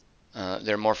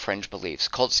 They're more fringe beliefs.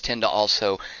 Cults tend to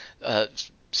also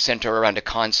center around a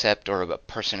concept or a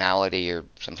personality or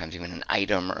sometimes even an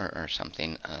item or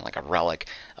something like a relic.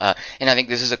 And I think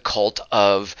this is a cult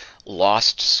of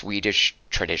lost Swedish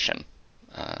tradition.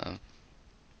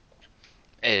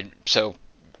 And so,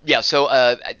 yeah, so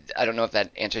I don't know if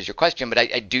that answers your question, but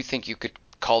I do think you could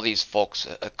call these folks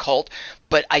a cult.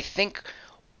 But I think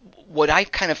what I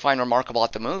kind of find remarkable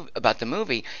about the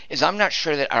movie is I'm not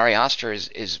sure that Ari Aster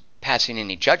is passing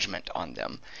any judgment on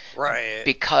them. Right.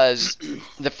 Because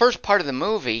the first part of the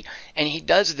movie, and he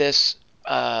does this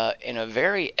in a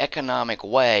very economic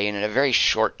way and in a very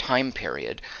short time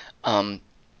period.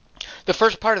 The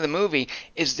first part of the movie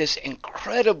is this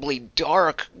incredibly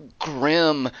dark,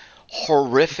 grim,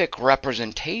 horrific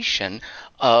representation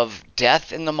of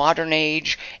death in the modern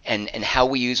age and how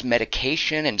we use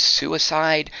medication and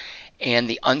suicide and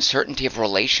the uncertainty of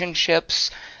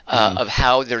relationships, of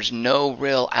how there's no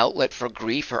real outlet for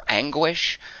grief or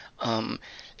anguish.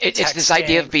 It's this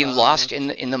idea of being lost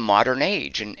in the modern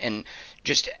age, and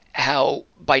just how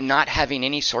by not having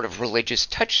any sort of religious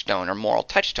touchstone or moral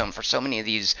touchstone for so many of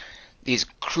these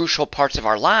crucial parts of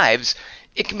our lives,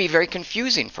 it can be very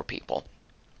confusing for people.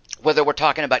 Whether we're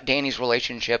talking about Danny's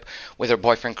relationship with her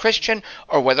boyfriend Christian,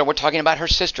 or whether we're talking about her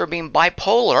sister being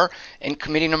bipolar and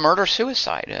committing a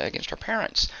murder-suicide against her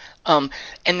parents. And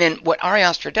then what Ari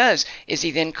Aster does is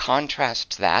he then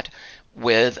contrasts that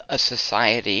with a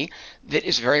society that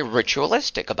is very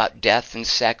ritualistic about death and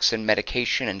sex and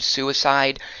medication and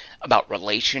suicide, about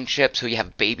relationships, who you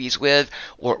have babies with,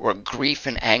 where grief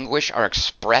and anguish are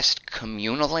expressed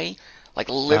communally. Like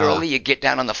literally, you get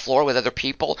down on the floor with other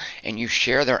people and you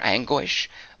share their anguish.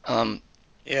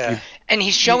 Yeah. And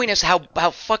he's showing us how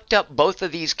fucked up both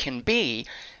of these can be.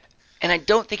 And I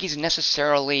don't think he's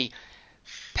necessarily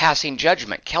passing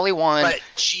judgment. Kelly Wand. But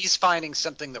she's finding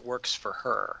something that works for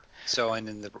her. So,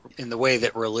 and in the way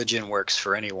that religion works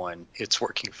for anyone, it's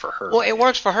working for her. Well, it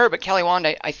works for her, but Kelly Wand,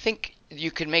 I think you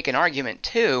could make an argument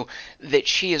too that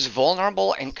she is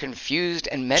vulnerable and confused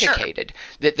and medicated.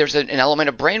 Sure. That there's an element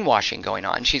of brainwashing going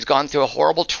on. She's gone through a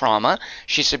horrible trauma.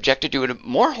 She's subjected to a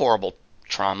more horrible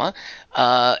trauma.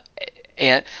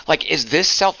 And like, is this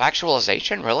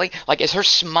self-actualization really? Like, is her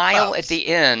smile at the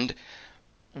end?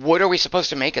 What are we supposed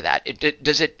to make of that?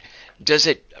 Does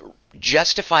it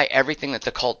justify everything that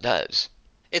the cult does?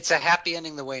 It's a happy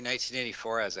ending the way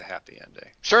 1984 has a happy ending.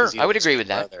 Sure, I would agree with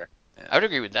that. Yeah. I would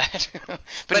agree with that.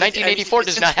 but 1984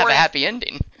 does not have a happy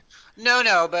ending.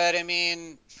 No, but I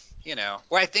mean,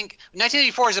 where I think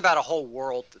 1984 is about a whole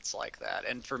world that's like that,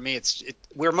 and for me,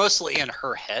 we're mostly in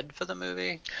her head for the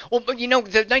movie. Well, but the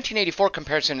 1984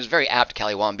 comparison is very apt,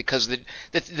 Kelly Wong, because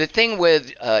the thing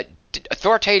with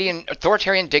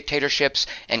authoritarian dictatorships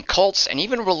and cults and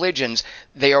even religions,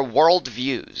 they are world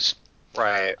views.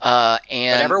 Right.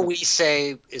 And whatever we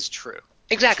say is true.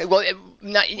 Exactly. Well,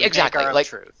 not we exactly. Make our like,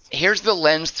 truth. Here's the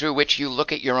lens through which you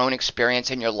look at your own experience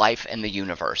in your life and the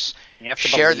universe. You have to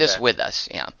share this it. with us.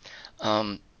 Yeah.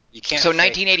 You can't. So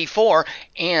 1984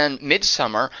 and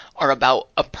Midsommar are about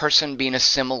a person being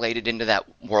assimilated into that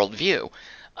worldview.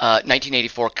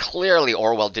 1984, clearly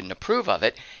Orwell didn't approve of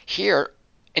it. Here,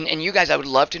 and you guys, I would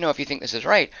love to know if you think this is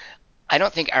right. I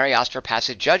don't think Ari Aster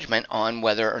passes judgment on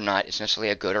whether or not it's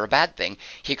necessarily a good or a bad thing.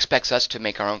 He expects us to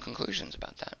make our own conclusions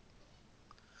about that.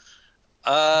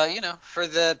 For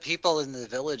the people in the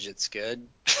village, it's good.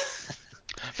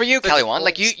 For you, Kelly Wand,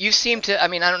 like you seem to, I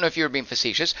mean, I don't know if you were being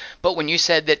facetious, but when you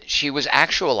said that she was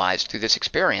actualized through this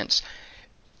experience,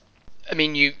 I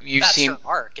mean, you That's seem... her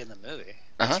arc in the movie.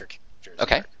 That's her character's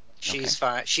Okay. arc. She's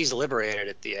fine. She's liberated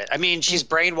at the end. I mean, she's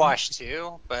brainwashed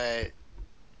too, but...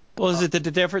 Well, is it the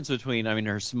difference between, I mean,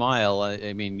 her smile,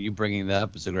 I mean, you bringing that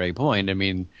up is a great point. I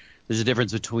mean, there's a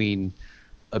difference between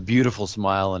a beautiful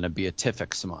smile and a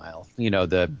beatific smile.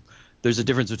 There's a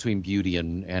difference between beauty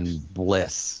and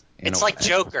bliss. It's like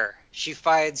Joker. She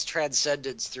finds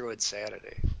transcendence through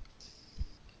insanity.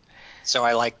 So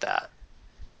I like that.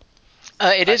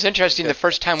 It is interesting. The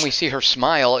first time we see her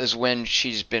smile is when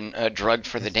she's been drugged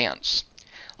for the dance.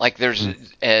 Like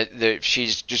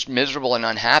she's just miserable and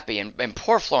unhappy, and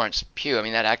poor Florence Pugh. I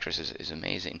mean, that actress is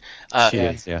amazing. She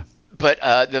is, yeah. But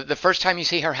the first time you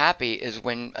see her happy is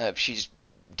when she's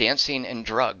dancing and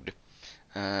drugged,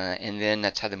 and then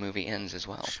that's how the movie ends as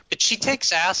well. But she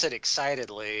takes acid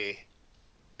excitedly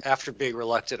after being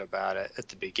reluctant about it at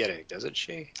the beginning, doesn't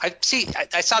she?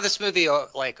 I saw this movie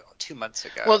like 2 months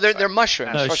ago. Well, they're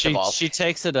mushrooms. No, first of all, she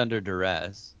takes it under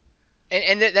duress.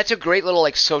 And that's a great little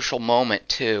like social moment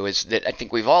too, is that I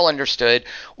think we've all understood,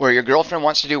 where your girlfriend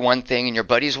wants to do one thing and your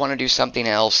buddies want to do something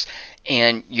else,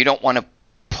 and you don't want to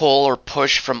pull or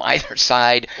push from either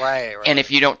side. Right. And if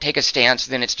you don't take a stance,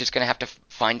 then it's just going to have to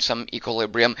find some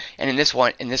equilibrium. And in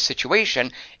this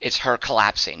situation, it's her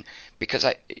collapsing, because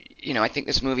I think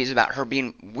this movie is about her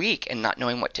being weak and not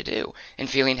knowing what to do and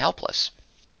feeling helpless.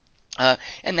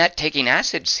 And that taking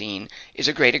acid scene is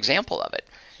a great example of it.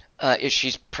 Is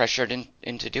she's pressured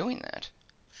into doing that.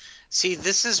 See,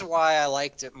 this is why I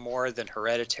liked it more than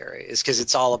Hereditary, is because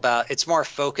it's more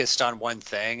focused on one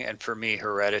thing, and for me,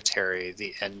 Hereditary,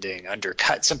 the ending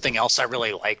undercut something else I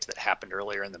really liked that happened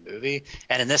earlier in the movie,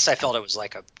 and in this I felt it was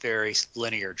like a very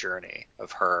linear journey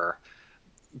of her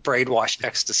brainwashed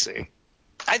ecstasy.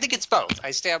 I think it's both.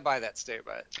 I stand by that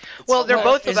statement.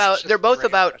 They're both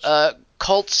about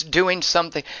cults doing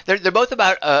something. They're both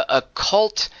about a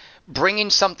cult bringing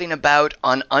something about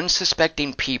on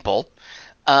unsuspecting people,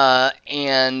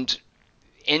 and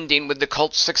ending with the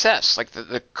cult's success, like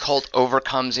the cult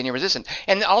overcomes any resistance.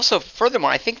 And also, furthermore,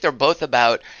 I think they're both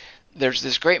about, there's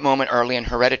this great moment early in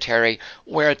Hereditary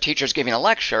where a teacher's giving a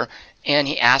lecture, and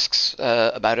he asks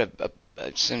about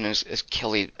Aeschylus,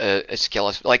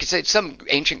 like it's some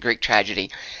ancient Greek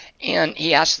tragedy, and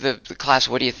he asks the class,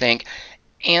 "What do you think?"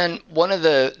 And one of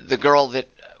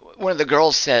the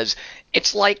girls says,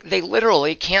 "It's like they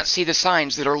literally can't see the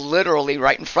signs that are literally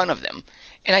right in front of them."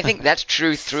 And I think that's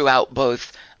true throughout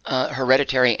both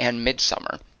Hereditary and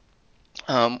Midsommar,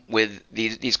 with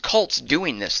these cults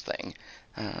doing this thing.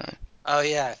 Oh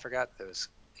yeah, I forgot those.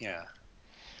 Yeah.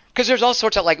 Because there's all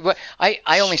sorts of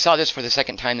I only saw this for the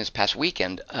second time this past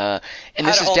weekend, and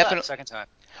this is definitely second time.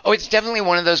 Oh, it's definitely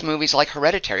one of those movies like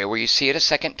Hereditary where you see it a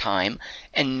second time,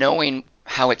 and knowing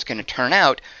how it's going to turn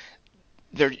out,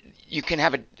 you can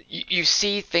have you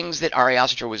see things that Ari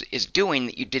Aster is doing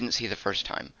that you didn't see the first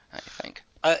time, I think.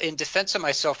 In defense of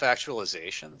my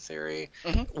self-actualization theory,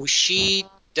 mm-hmm. She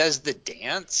does the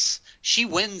dance. She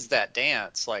wins that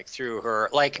dance through her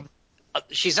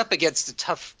she's up against a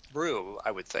tough brew, I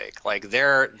would think.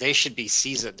 They should be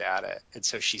seasoned at it, and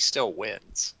so she still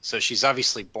wins. So she's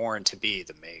obviously born to be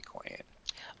the May Queen.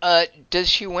 Does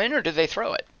she win, or do they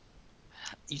throw it?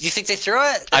 You think they threw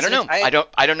it? I don't know.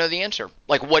 I don't know the answer.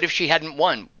 What if she hadn't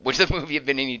won? Would the movie have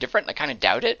been any different? I kind of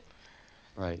doubt it.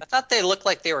 Right. I thought they looked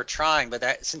like they were trying,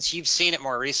 but since you've seen it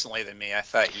more recently than me, I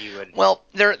thought you would. Well,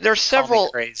 there's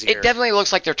several. It definitely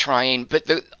looks like they're trying,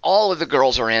 but all of the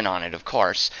girls are in on it, of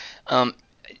course.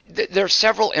 there are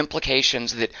several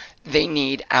implications that they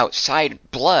need outside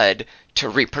blood to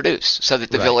reproduce, so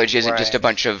that the village isn't just a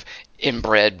bunch of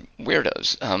inbred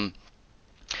weirdos.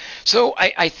 So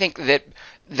I think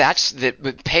that's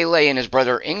Pele and his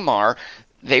brother Ingmar,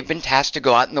 they've been tasked to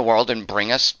go out in the world and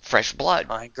bring us fresh blood.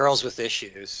 Girls with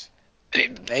issues.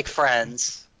 Make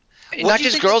friends. Not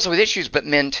just girls with issues, but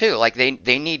men too. Like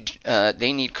they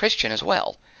need Christian as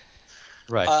well.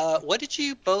 Right. What did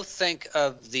you both think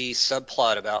of the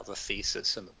subplot about the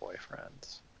thesis and the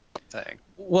boyfriends thing?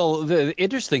 Well, the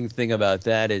interesting thing about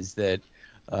that is that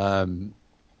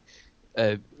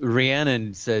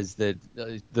Rhiannon says that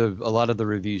a lot of the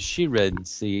reviews she read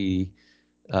see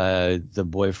the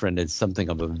boyfriend as something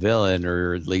of a villain,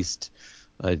 or at least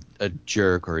a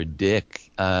jerk or a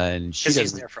dick, and she doesn't.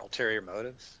 He's there for ulterior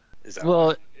motives. Is that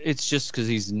well, it's just because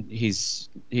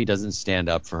he doesn't stand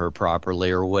up for her properly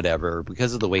or whatever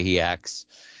because of the way he acts,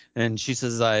 and she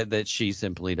says that she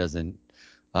simply doesn't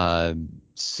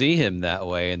see him that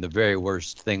way, and the very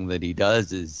worst thing that he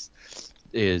does is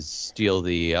steal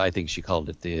I think she called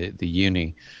it the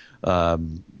uni,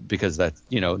 because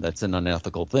that's an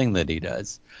unethical thing that he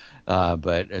does.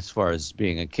 But as far as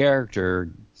being a character,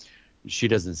 she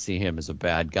doesn't see him as a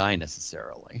bad guy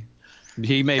necessarily.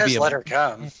 He may be let her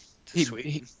come.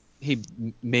 He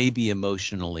may be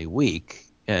emotionally weak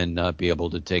and not be able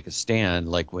to take a stand,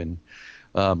 like when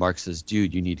Mark says,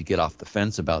 dude, you need to get off the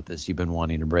fence about this. You've been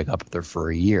wanting to break up with her for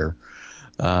a year.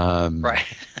 Right.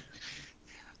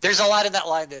 There's a lot in that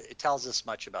line that it tells us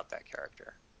much about that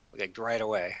character, like right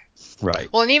away.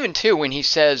 Right. Well, and even too, when he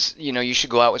says, you should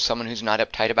go out with someone who's not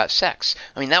uptight about sex.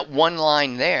 I mean, that one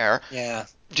line there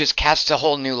just casts a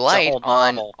whole new light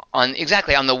on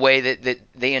the way that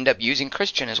they end up using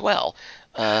Christian as well.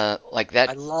 Like that.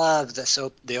 I love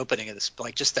the opening of this,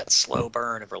 like just that slow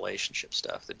burn of relationship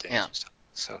stuff that Dave's was talking.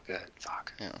 So good.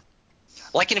 Fuck. Yeah.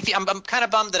 Like, and I'm kind of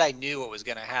bummed that I knew what was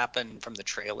going to happen from the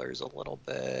trailers a little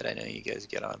bit. I know you guys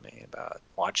get on me about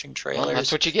watching trailers. Well,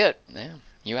 that's what you get. Yeah,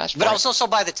 you asked for it. But also,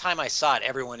 by the time I saw it,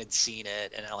 everyone had seen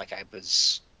it, and I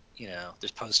was,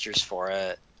 there's posters for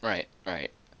it. Right.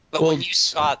 But when you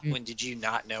saw it, did you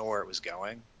not know where it was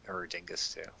going, or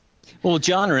Dingus too? Well,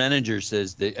 John Renninger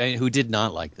says that, who did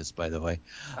not like this, by the way,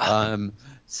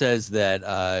 says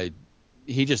that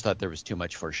he just thought there was too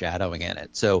much foreshadowing in it.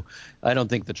 So I don't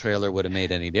think the trailer would have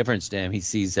made any difference to him. He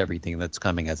sees everything that's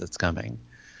coming as it's coming.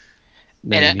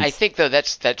 And I think, though,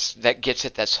 that gets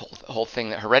at this whole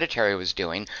thing that Hereditary was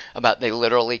doing about they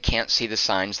literally can't see the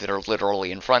signs that are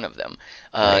literally in front of them.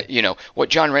 Right. What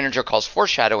John Renninger calls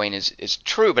foreshadowing is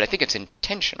true, but I think it's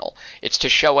intentional. It's to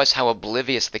show us how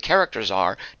oblivious the characters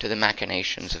are to the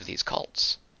machinations of these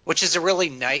cults. Which is a really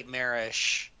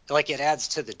nightmarish... Like, it adds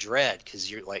to the dread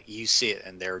because you see it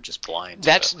and they're just blind.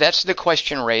 That's the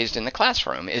question raised in the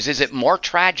classroom: is it more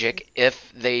tragic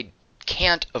if they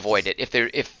can't avoid it,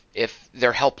 if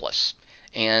they're helpless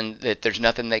and that there's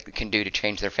nothing they can do to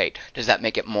change their fate? Does that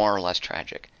make it more or less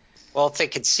tragic? Well, if they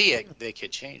could see it, they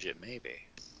could change it, maybe.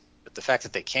 But the fact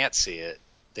that they can't see it,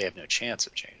 they have no chance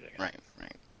of changing it. Right.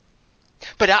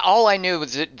 But all I knew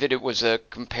was that it was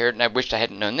compared, and I wished I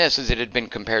hadn't known this, is it had been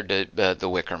compared to The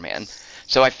Wicker Man.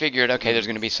 So I figured, okay, there's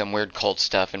going to be some weird cult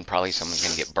stuff, and probably someone's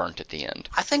going to get burnt at the end.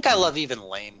 I think I love even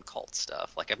lame cult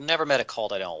stuff. Like, I've never met a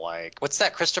cult I don't like. What's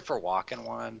that Christopher Walken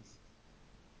one?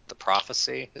 The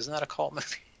Prophecy? Isn't that a cult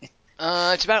movie?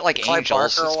 It's about like Clive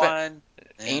angels. Barker one?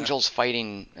 Angels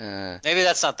fighting. Maybe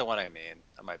that's not the one I mean.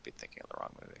 I might be thinking of the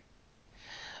wrong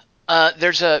movie.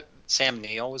 There's a Sam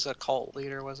Neill was a cult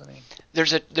leader, wasn't he?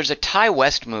 There's a Ty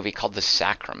West movie called The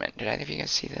Sacrament. Did either of you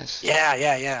guys see this?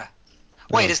 Yeah.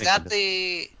 Wait, is that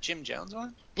the Jim Jones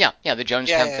one? Yeah, the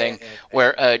Jonestown thing,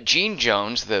 where Gene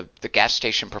Jones, the gas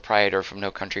station proprietor from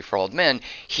No Country for Old Men,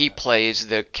 he plays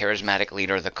the charismatic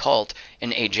leader of the cult,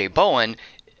 and A.J. Bowen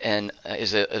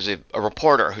is a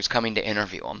reporter who's coming to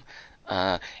interview him,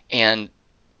 and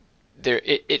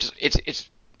it's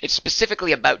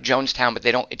specifically about Jonestown, but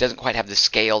it doesn't quite have the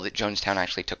scale that Jonestown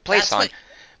actually took place on.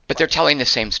 But they're telling the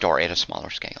same story at a smaller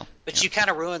scale. But you kind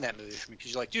of ruined that movie for me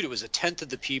because you're like, dude, it was a tenth of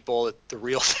the people at the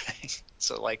real thing.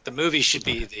 So, like, the movie should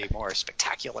be the more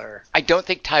spectacular. I don't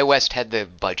think Ty West had the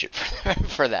budget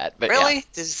for that. But really?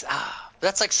 Yeah.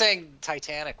 That's like saying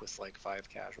Titanic with, like, 5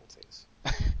 casualties.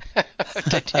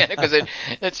 Titanic was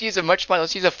let's use a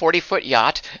 40-foot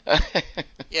yacht.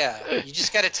 Yeah, you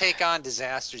just got to take on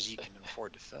disasters you can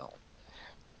afford to film.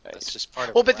 That's just part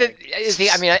of it. Well, but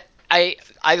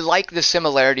I like the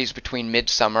similarities between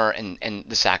Midsommar and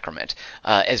The Sacrament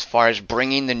as far as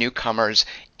bringing the newcomers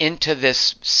into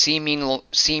this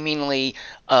seemingly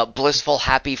blissful,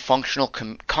 happy, functional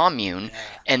commune,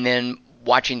 and then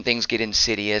watching things get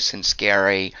insidious and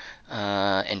scary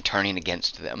and turning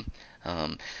against them.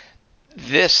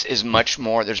 This is much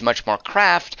more. There's much more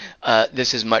craft.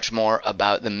 This is much more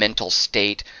about the mental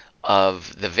state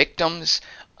of the victims.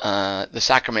 The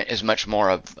Sacrament is much more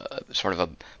of sort of a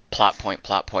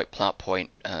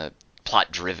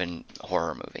plot-driven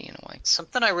horror movie in a way.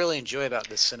 Something I really enjoy about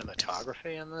the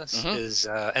cinematography in this is,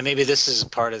 and maybe this is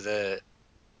part of the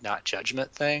not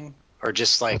judgment thing, or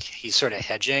just like he's sort of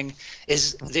hedging,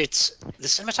 is it's the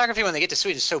cinematography when they get to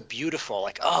Sweden is so beautiful.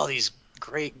 Like, oh, these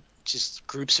great just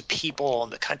groups of people in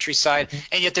the countryside,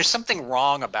 and yet there's something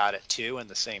wrong about it too in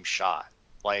the same shot.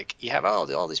 Like you have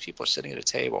all these people are sitting at a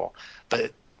table,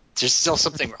 but there's still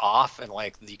something off, and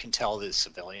like you can tell the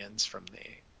civilians from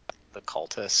the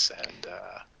cultists, and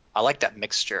I like that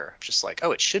mixture. Just like,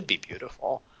 oh, it should be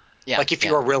beautiful. Yeah, like if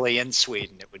you were really in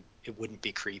Sweden, it wouldn't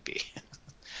be creepy.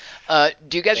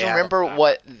 Do you guys remember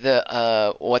what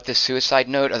the suicide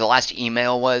note or the last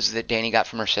email was that Danny got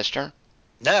from her sister?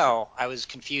 No, I was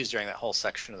confused during that whole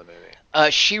section of the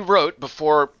movie. She wrote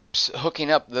before hooking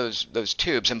up those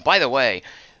tubes, and by the way,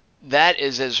 that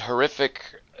is as horrific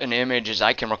an image as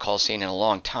I can recall seeing in a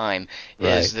long time.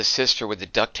 Right. Is the sister with the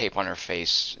duct tape on her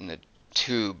face and the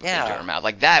tube into her mouth.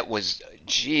 Like that was,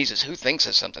 Jesus, who thinks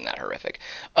of something that horrific?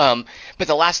 But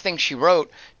the last thing she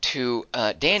wrote to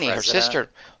Danny, her sister,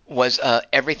 was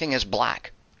everything is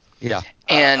black. Yeah.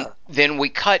 And then we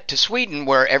cut to Sweden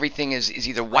where everything is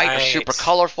either white or super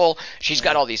colorful. She's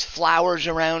got all these flowers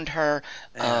around her.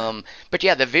 Yeah. But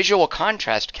yeah, the visual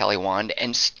contrast, Kelly Wand,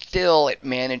 and still it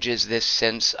manages this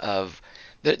sense of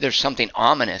there's something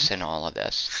ominous in all of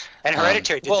this. And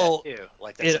Hereditary did that too.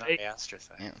 Like that's an Ari Aster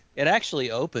thing. Yeah. It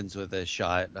actually opens with a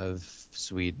shot of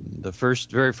Sweden. The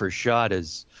very first shot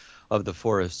is of the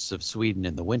forests of Sweden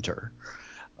in the winter.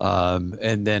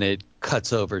 And then it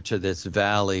cuts over to this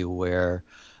valley where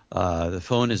the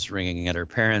phone is ringing at her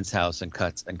parents' house and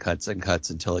cuts and cuts and cuts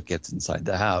until it gets inside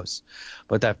the house.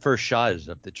 But that first shot is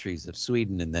of the trees of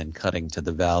Sweden and then cutting to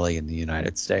the valley in the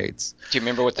United States. Do you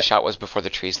remember what the shot was before the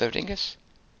trees, though, Dingus?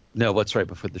 No, what's right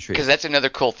before the trees? Because that's another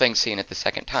cool thing seeing it the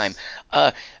second time.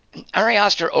 Ari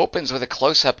Aster opens with a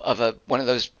close-up of one of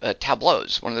those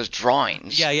tableaus, one of those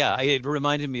drawings. Yeah. It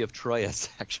reminded me of Troyes,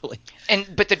 actually.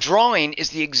 But the drawing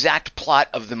is the exact plot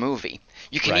of the movie.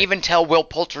 You can even tell Will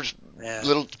Poulter's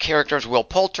little character is Will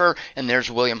Poulter, and there's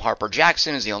William Harper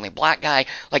Jackson is the only black guy.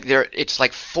 Like it's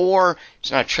like four.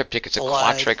 It's not a triptych. It's a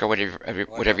quadric or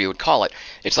whatever you would call it.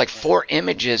 It's like four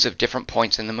images of different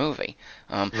points in the movie.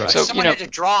 So someone had to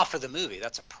draw for the movie.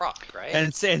 That's a prop, right?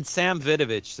 And Sam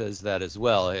Vidovich says that as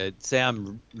well.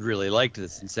 Sam really liked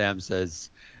this, and Sam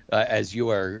says, as you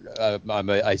are,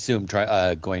 I assume,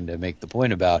 going to make the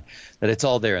point about that, it's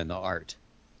all there in the art.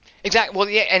 Exactly. Well,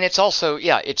 yeah, and it's also,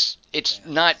 it's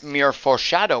not mere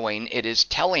foreshadowing. It is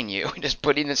telling you, just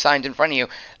putting the signs in front of you.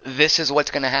 This is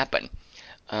what's going to happen.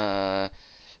 And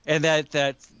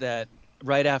that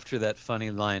right after that funny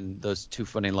line, those two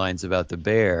funny lines about the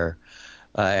bear,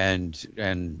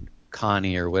 and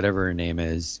Connie or whatever her name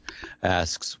is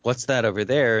asks, "What's that over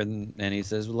there?" And he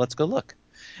says, "Well, let's go look."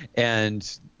 And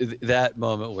that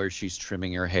moment where she's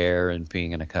trimming her hair and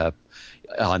peeing in a cup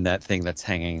on that thing that's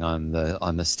hanging on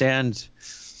the stand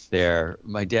there,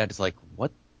 my dad is like,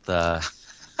 "What the?"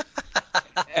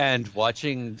 And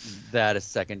watching that a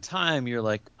second time, you're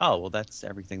like, "Oh, well, that's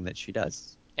everything that she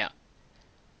does." Yeah.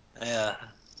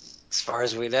 As far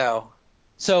as we know.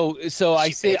 So I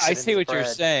see what you're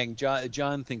saying.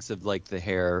 John thinks of like the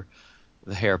hair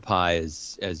pie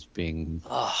as being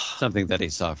something that he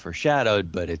saw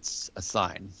foreshadowed, but it's a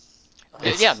sign.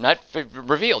 Not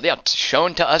revealed. Yeah,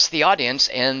 shown to us, the audience,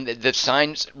 and the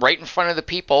signs right in front of the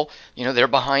people. They're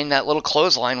behind that little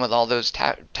clothesline with all those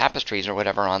tapestries or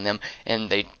whatever on them, and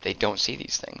they don't see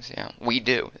these things. Yeah, we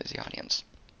do as the audience.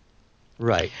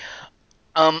 Right.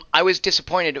 I was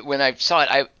disappointed when I saw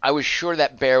it. I was sure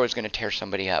that bear was going to tear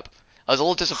somebody up. I was a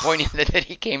little disappointed that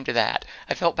he came to that.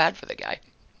 I felt bad for the guy.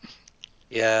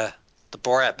 Yeah, the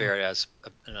Borat bear has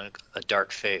a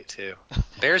dark fate too.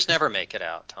 Bears never make it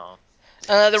out, Tom.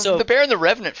 The bear in The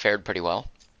Revenant fared pretty well.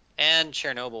 And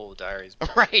Chernobyl Diaries.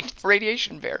 Right,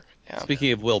 radiation bear. Yeah.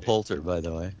 Speaking of Will Poulter, by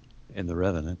the way, in The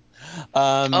Revenant.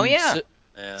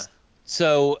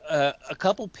 So a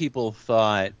couple people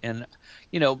thought, and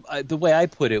the way I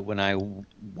put it when I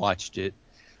watched it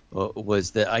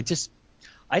was that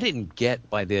I didn't get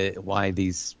why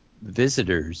these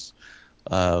visitors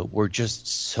were just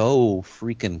so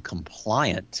freaking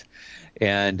compliant,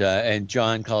 and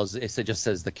John just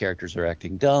says the characters are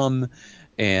acting dumb,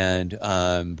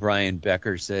 and Brian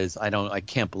Becker says I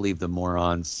can't believe the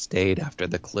morons stayed after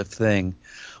the cliff thing.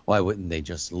 Why wouldn't they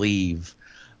just leave?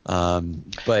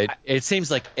 But it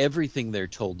seems like everything they're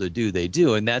told to do, they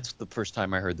do. And that's the first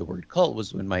time I heard the word cult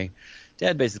was when my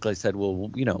dad basically said,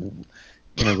 well,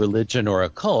 in a religion or a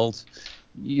cult,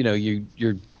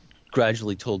 you're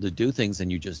gradually told to do things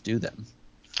and you just do them.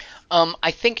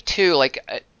 I think too,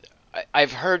 like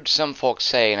I've heard some folks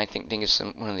say, and I think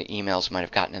one of the emails might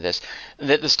have gotten to this,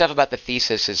 that the stuff about the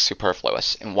thesis is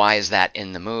superfluous, and why is that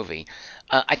in the movie?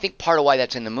 I think part of why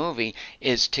that's in the movie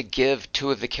is to give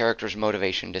two of the characters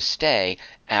motivation to stay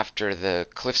after the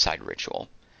cliffside ritual.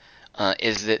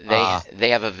 Is that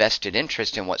they have a vested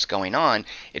interest in what's going on.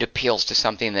 It appeals to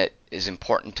something that is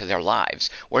important to their lives.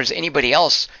 Whereas anybody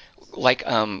else, like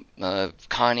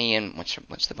Connie and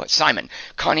what's the boy Simon,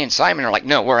 Connie and Simon are like,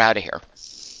 no, we're out of here.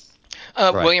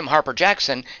 Right. William Harper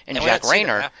Jackson and Jack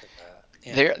Reynor,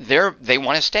 they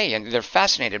want to stay and they're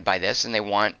fascinated by this and they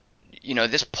want,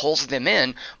 this pulls them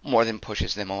in more than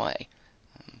pushes them away.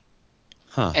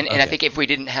 And I think if we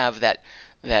didn't have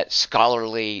that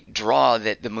scholarly draw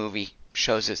that the movie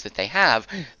shows us that they have,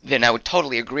 then I would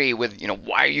totally agree with,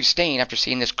 why are you staying after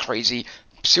seeing this crazy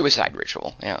suicide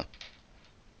ritual? Yeah.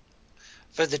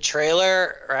 For the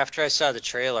trailer, or after I saw the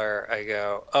trailer, I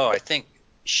go, oh, I think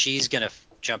she's going to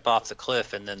jump off the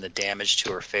cliff, and then the damage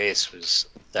to her face was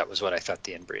what I thought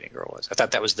the inbreeding girl was. I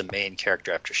thought that was the main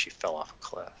character after she fell off a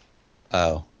cliff.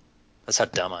 Oh. That's how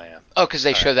dumb I am. Oh, because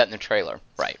they show that in the trailer.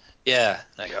 Right. Yeah.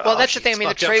 Well, that's the thing. I mean,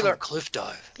 the trailer, cliff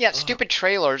dive. Yeah, stupid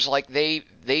trailers, like they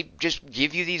just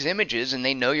give you these images, and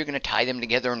they know you're going to tie them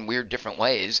together in weird, different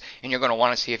ways, and you're going to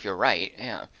want to see if you're right.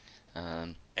 Yeah.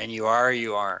 And you are, or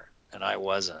you aren't, and I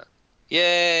wasn't.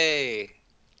 Yay!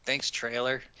 Thanks,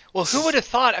 trailer. Well, who would have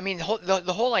thought? I mean,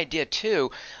 the whole idea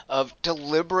too of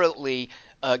deliberately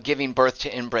giving birth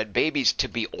to inbred babies to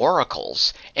be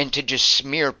oracles and to just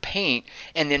smear paint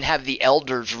and then have the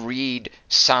elders read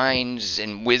signs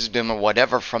and wisdom or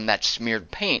whatever from that smeared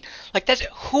paint. Like that's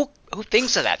who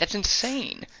thinks of that? That's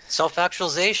insane.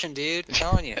 Self-actualization, dude. I'm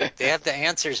telling you, they have the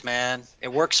answers, man.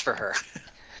 It works for her.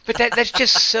 But that's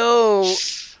just so,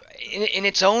 in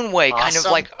its own way, awesome. Kind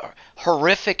of like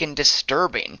horrific and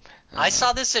disturbing. I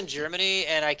saw this in Germany,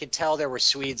 and I could tell there were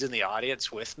Swedes in the audience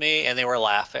with me, and they were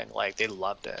laughing. Like, they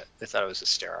loved it. They thought it was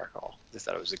hysterical. They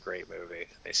thought it was a great movie.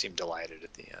 They seemed delighted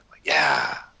at the end. Like,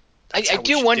 yeah. I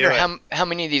do wonder how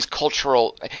many of these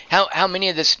cultural, how many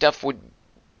of this stuff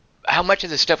how much of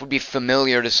this stuff would be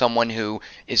familiar to someone who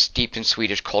is steeped in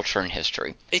Swedish culture and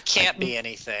history? It can't be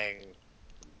anything.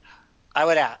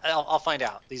 I'll find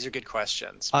out. These are good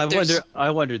questions. I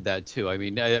wondered that too. I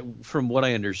mean, from what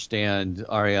I understand,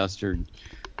 Ari Aster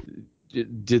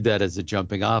did that as a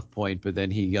jumping off point, but then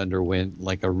he underwent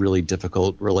like a really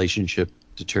difficult relationship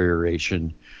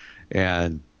deterioration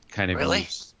and kind of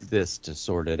used this to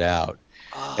sort it out.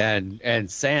 Oh.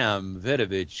 And Sam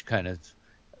Vidovich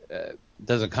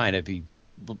he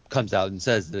comes out and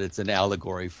says that it's an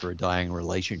allegory for a dying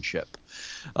relationship,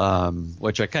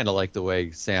 which I kind of like the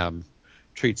way Sam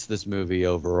treats this movie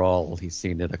overall. He's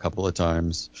seen it a couple of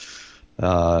times,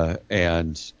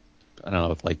 and I don't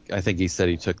know if I think he said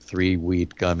he took 3 weed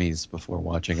gummies before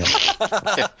watching it.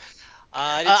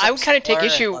 I would kind of take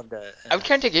issue. I would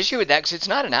kind of take issue with that because it's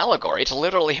not an allegory. It's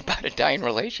literally about a dying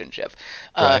relationship,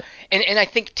 right. And I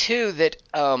think too that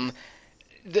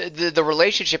the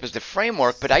relationship is the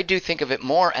framework, but I do think of it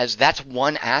more as that's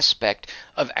one aspect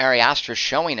of Ari Aster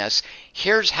showing us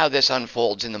here's how this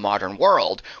unfolds in the modern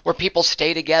world, where people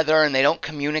stay together and they don't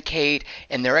communicate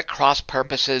and they're at cross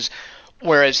purposes.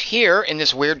 Whereas here in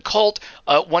this weird cult,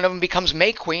 one of them becomes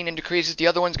May Queen and decrees that the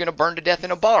other one's going to burn to death in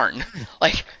a barn.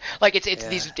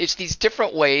 It's these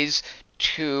different ways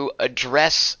to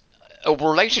address a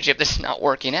relationship that's not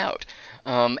working out.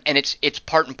 And it's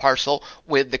part and parcel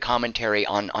with the commentary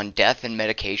on death and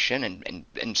medication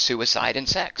and suicide and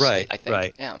sex. Right, I think.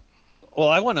 Right. Yeah. Well,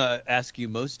 I want to ask you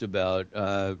most about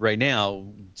right now,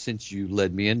 since you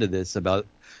led me into this, about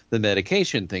the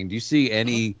medication thing. Do you see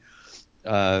any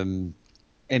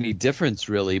difference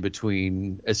really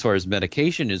between, as far as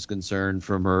medication is concerned,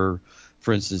 from her,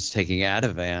 for instance, taking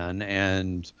Ativan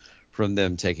and from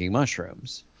them taking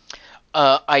mushrooms?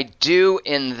 I do,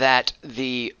 in that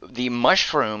the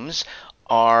mushrooms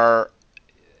are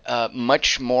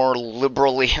much more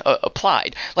liberally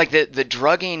applied. Like the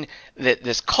drugging that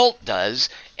this cult does,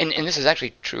 and this is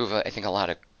actually true of I think a lot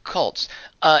of cults,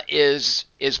 is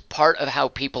part of how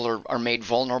people are made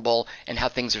vulnerable and how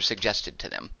things are suggested to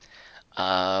them.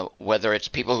 Whether it's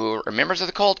people who are members of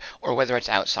the cult or whether it's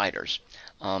outsiders.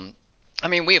 I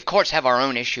mean, we of course have our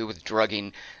own issue with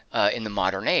drugging in the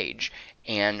modern age.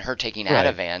 And her taking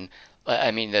Ativan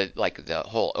I mean, the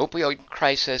whole opioid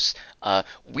crisis.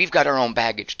 We've got our own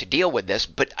baggage to deal with this,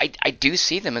 but I do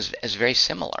see them as very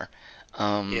similar.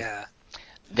 Yeah.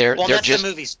 They're That's just the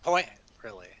movie's point,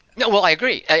 really. No, well, I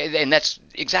agree, and that's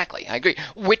exactly. I agree.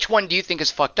 Which one do you think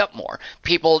is fucked up more?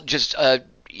 People just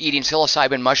eating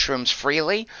psilocybin mushrooms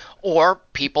freely, or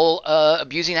people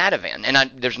abusing Ativan?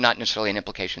 And there's not necessarily an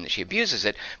implication that she abuses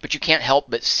it, but you can't help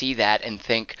but see that and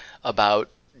think about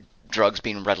drugs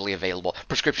being readily available,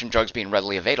 prescription drugs being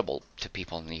readily available to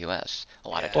people in the U.S. a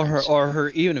lot of times. Or her,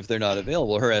 even if they're not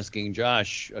available, her asking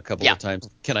Josh a couple of times,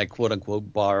 can I quote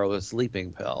unquote borrow a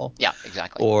sleeping pill? Yeah,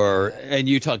 exactly. And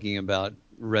you talking about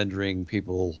rendering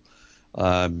people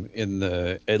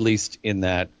at least in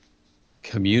that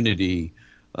community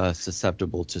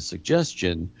susceptible to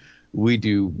suggestion. We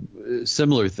do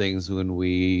similar things when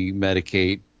we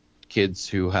medicate kids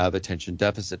who have attention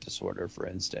deficit disorder, for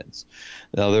instance.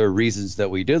 Now, there are reasons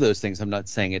that we do those things. I'm not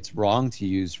saying it's wrong to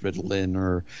use Ritalin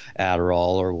or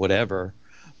Adderall or whatever,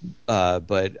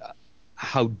 but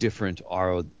how different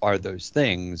are those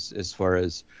things as far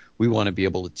as we want to be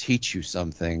able to teach you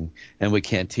something, and we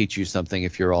can't teach you something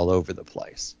if you're all over the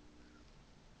place.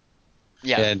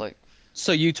 Yeah. And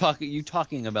so you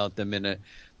talking about them in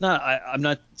I'm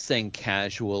not saying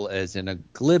casual as in a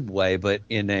glib way, but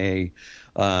in a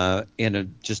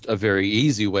just a very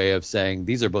easy way of saying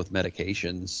these are both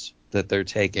medications that they're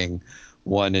taking.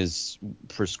 One is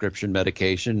prescription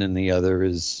medication, and the other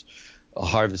is a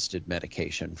harvested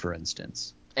medication, for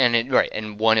instance.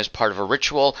 And one is part of a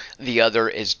ritual. The other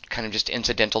is kind of just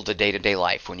incidental to day-to-day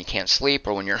life when you can't sleep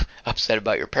or when you're upset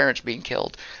about your parents being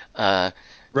killed. Right.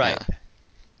 Yeah.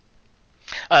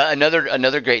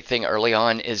 Another great thing early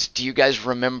on is, do you guys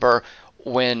remember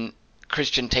when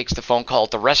Christian takes the phone call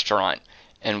at the restaurant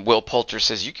and Will Poulter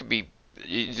says, you could be,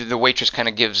 the waitress kind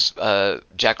of gives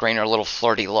Jack Reynor a little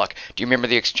flirty look. Do you remember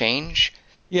the exchange?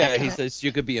 Yeah, he says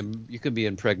you could be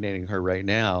impregnating her right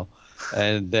now,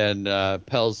 and then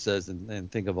Pels says,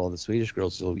 and think of all the Swedish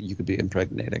girls so you could be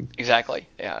impregnating. Exactly.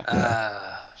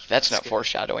 Yeah. That's not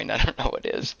foreshadowing. I don't know what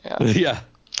is. Yeah. Yeah.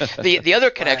 The other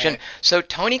connection. Right. So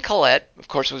Toni Collette, of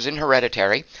course, was in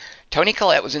Hereditary. Toni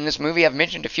Collette was in this movie I've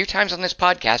mentioned a few times on this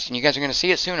podcast, and you guys are going to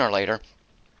see it sooner or later.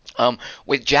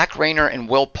 With Jack Reynor and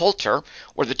Will Poulter,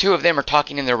 where the two of them are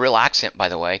talking in their real accent, by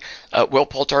the way. Will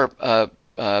Poulter,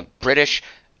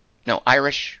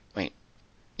 Irish. Wait.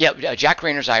 Yeah, Jack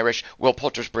Raynor's Irish, Will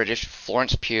Poulter's British,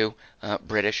 Florence Pugh,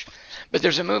 British. But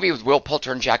there's a movie with Will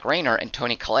Poulter and Jack Reynor and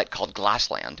Toni Collette called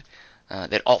Glassland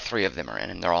that all three of them are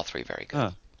in, and they're all three very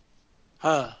good.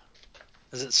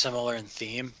 Is it similar in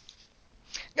theme?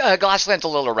 Glassland's a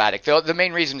little erratic. The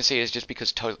main reason to see it is just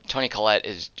because Toni Collette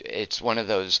it's one of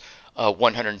those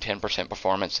 110%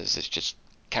 performances. It's just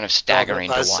kind of staggering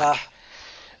to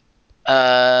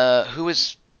watch. Who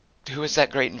is that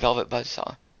great in Velvet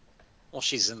Buzzsaw? Well,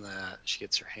 she's in that. She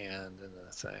gets her hand in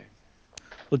the thing.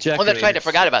 Well, Jack. Oh, that's right. I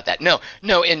forgot about that. No.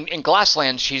 In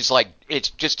Glassland, she's like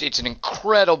it's an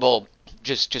incredible,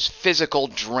 just physical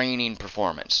draining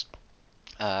performance.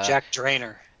 Jack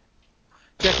Drainer.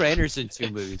 Jack Raynor's in two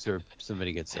movies where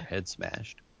somebody gets their head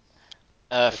smashed.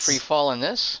 Free Fall in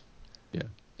this.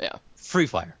 Yeah. Free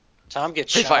Fire. Tom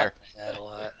gets shot in the head a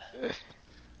lot.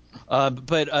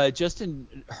 But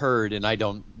Justin Hurd, and I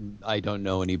don't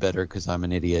know any better because I'm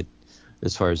an idiot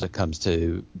as far as it comes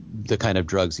to the kind of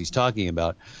drugs he's talking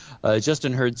about.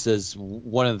 Justin Hurd says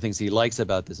one of the things he likes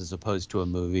about this, as opposed to a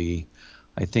movie,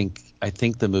 I think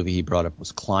the movie he brought up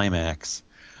was Climax.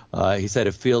 He said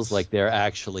it feels like they're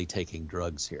actually taking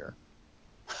drugs here.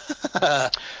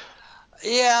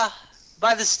 Yeah,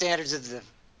 by the standards of the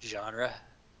genre,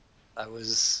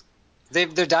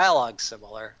 their dialogue's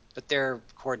similar, but their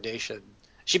coordination.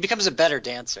 She becomes a better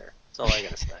dancer. That's all I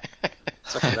gotta say.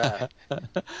 So for that.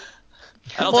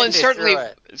 And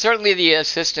certainly the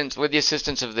assistance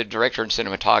of the director and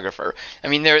cinematographer. I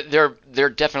mean, they're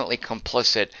definitely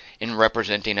complicit in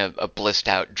representing a blissed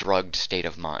out, drugged state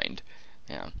of mind.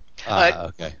 Yeah.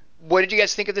 Okay. What did you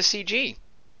guys think of the CG?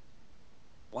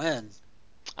 When?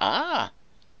 Are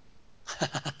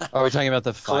we talking about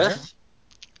the fire?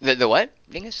 The what,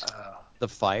 Dingus? The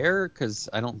fire? Because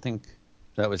I don't think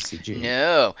that was CG.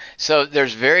 No. So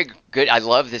there's very good. I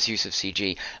love this use of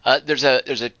CG. There's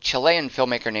a Chilean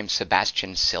filmmaker named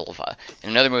Sebastian Silva.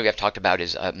 And another movie I've talked about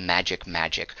is Magic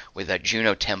with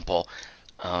Juno Temple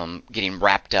getting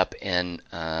wrapped up in.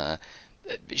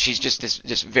 She's just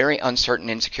this very uncertain,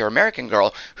 insecure American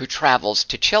girl who travels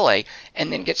to Chile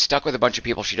and then gets stuck with a bunch of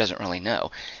people she doesn't really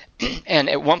know. And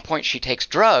at one point she takes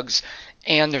drugs,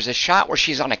 and there's a shot where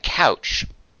she's on a couch.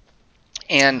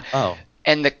 And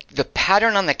And the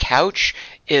pattern on the couch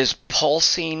is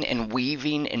pulsing and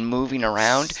weaving and moving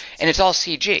around, and it's all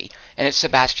CG. And it's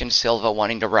Sebastian Silva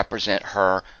wanting to represent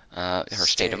her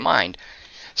state of mind.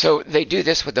 So they do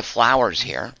this with the flowers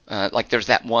here. Like there's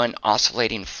that one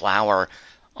oscillating flower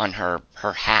on her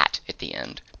hat at the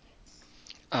end.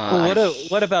 Well,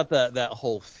 what about that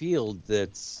whole field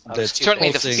that's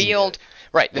certainly the field,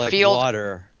 right? The like field,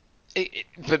 water.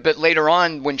 But later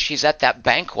on, when she's at that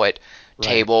banquet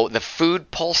table, the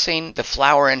food pulsing, the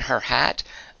flower in her hat,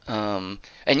 and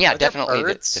yeah, definitely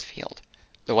the field.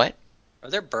 The what? Are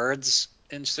there birds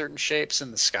in certain shapes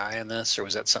in the sky in this, or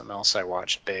was that something else I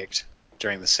watched baked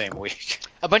during the same week?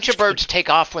 A bunch of birds take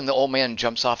off when the old man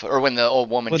jumps off, or when the old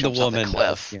woman jumps off the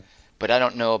cliff. But I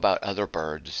don't know about other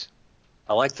birds.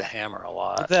 I like the hammer a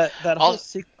lot. That whole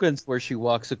sequence where she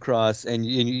walks across, and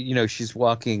you know she's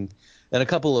walking, and a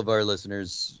couple of our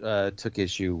listeners took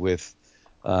issue with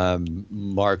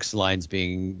Mark's lines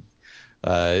being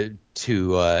too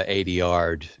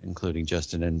ADR'd, including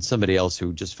Justin and somebody else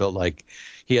who just felt like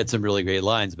he had some really great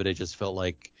lines, but it just felt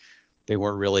like they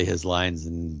weren't really his lines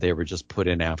and they were just put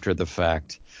in after the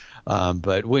fact.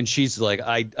 But when she's like,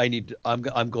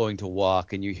 I'm going to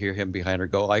walk, and you hear him behind her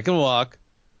go, I can walk.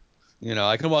 You know,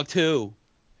 I can walk too,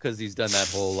 because he's done that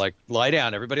whole like lie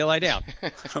down, everybody lie down.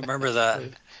 I remember that.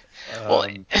 Well, I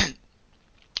mean,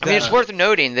 it's worth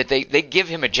noting that they give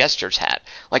him a jester's hat.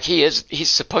 Like he's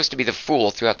supposed to be the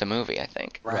fool throughout the movie, I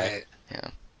think. Right. Yeah.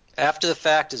 After the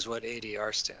fact is what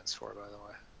ADR stands for, by the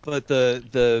way. But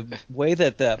the way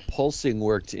that pulsing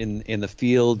worked in the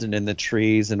field and in the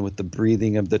trees and with the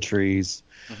breathing of the trees,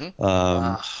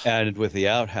 and with the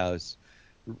outhouse,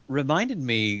 reminded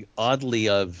me oddly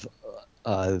of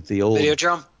the old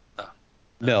Videodrome.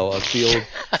 No, of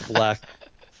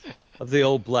the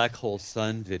old Black Hole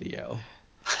Sun video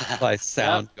by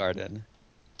Soundgarden.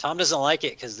 Tom doesn't like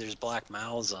it because there's black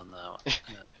mouths on them.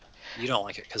 You don't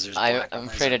like it because there's black I'm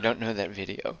afraid I don't know that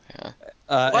video. Yeah.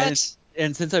 What?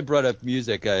 And since I brought up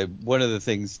music, one of the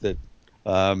things that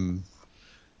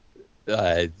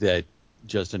that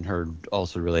Justin Heard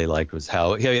also really liked was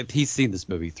how he's seen this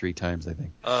movie 3 times, I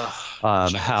think.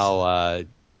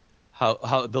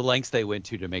 How the lengths they went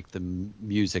to make the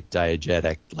music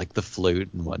diegetic, like the flute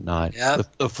and whatnot.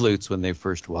 Yep. The flutes when they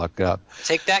first walk up.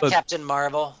 Take that, Captain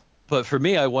Marvel. But for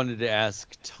me, I wanted to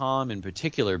ask Tom in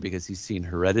particular, because he's seen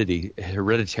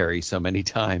Hereditary so many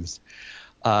times.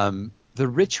 The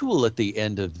ritual at the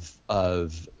end of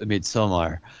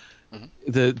Midsommar,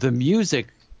 the music,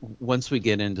 once we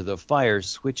get into the fire,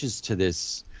 switches to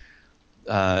this,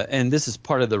 and this is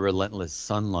part of the relentless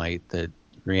sunlight that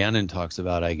Rhiannon talks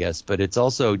about, I guess, but it's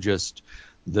also just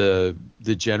the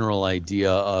general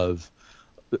idea of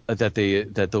that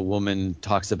the woman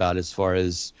talks about, as far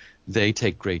as they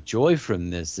take great joy from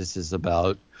this. This is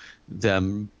about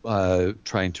them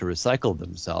trying to recycle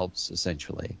themselves,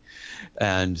 essentially,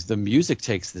 and the music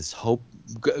takes this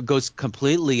goes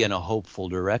completely in a hopeful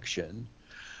direction.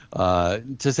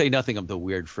 To say nothing of the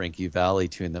weird Frankie Valli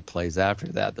tune that plays after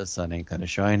that, "The Sun Ain't Gonna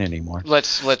Shine Anymore."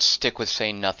 Let's stick with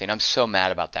saying nothing. I'm so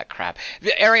mad about that crap.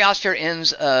 Ari Aster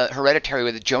ends Hereditary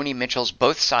with Joni Mitchell's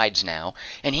Both Sides Now,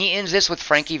 and he ends this with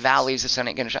Frankie Valli's "The Sun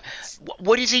Ain't Gonna Shine."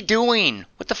 What is he doing?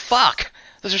 What the fuck?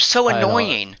 Those are so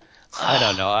annoying. I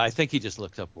don't know. I think he just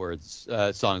looked up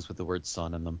songs with the word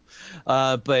 "sun" in them.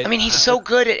 But I mean, he's so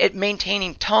good at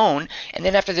maintaining tone, and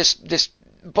then after this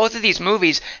both of these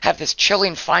movies have this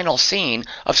chilling final scene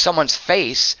of someone's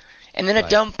face, and then a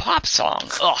dumb pop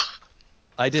song. Ugh.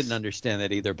 I didn't understand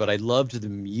that either, but I loved the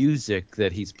music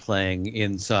that he's playing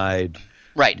inside.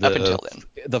 Right, up until then.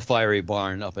 The fiery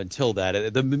barn, up until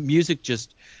that. The music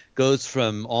just goes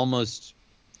from almost...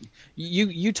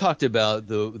 You talked about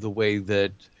the way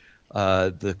that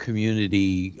the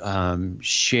community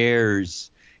shares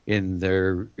in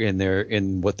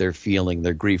what they're feeling,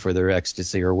 their grief or their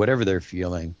ecstasy or whatever they're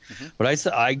feeling. But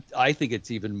I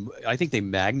think they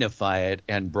magnify it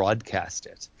and broadcast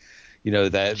it. You know,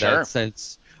 that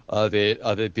sense of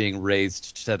it being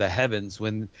raised to the heavens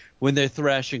when they're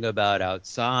thrashing about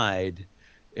outside,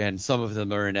 and some of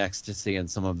them are in ecstasy and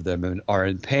some of them are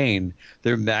in pain.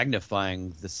 They're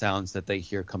magnifying the sounds that they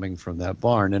hear coming from that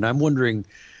barn. And I'm wondering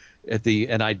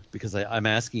I'm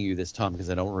asking you this, Tom, because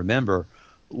I don't remember.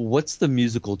 What's the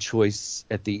musical choice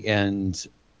at the end,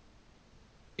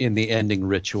 in the ending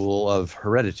ritual of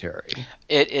Hereditary?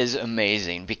 It is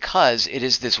amazing because it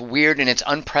is this weird, and it's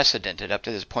unprecedented up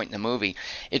to this point in the movie.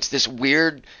 It's this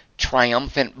weird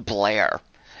triumphant blare.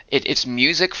 It's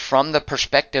music from the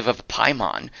perspective of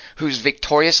Paimon, who's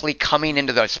victoriously coming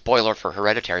into the spoiler for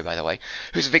Hereditary, by the way,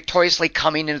 who's victoriously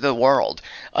coming into the world.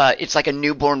 It's like a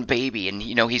newborn baby, and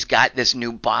he's got this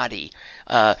new body.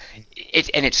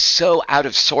 It's so out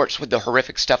of sorts with the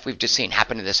horrific stuff we've just seen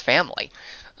happen to this family.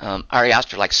 Ari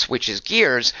Aster switches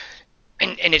gears,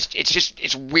 and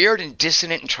it's weird and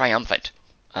dissonant and triumphant,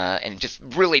 and just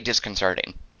really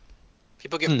disconcerting.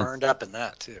 People get burned up in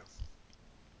that too.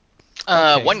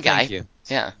 One guy. You.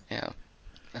 Yeah.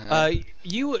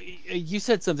 You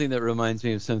said something that reminds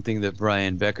me of something that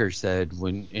Brian Becker said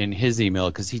when in his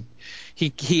email, because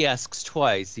he asks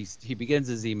twice. He begins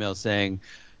his email saying,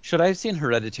 "Should I have seen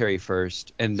Hereditary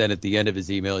first?" And then at the end of his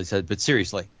email, he said, "But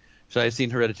seriously, should I have seen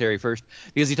Hereditary first?"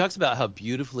 Because he talks about how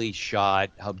beautifully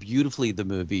shot, how beautifully the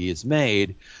movie is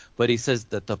made, but he says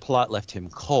that the plot left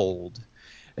him cold.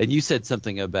 And you said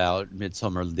something about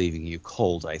Midsommar leaving you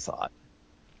cold, I thought.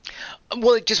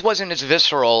 Well, it just wasn't as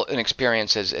visceral an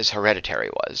experience as Hereditary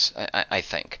was, I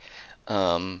think.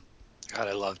 God,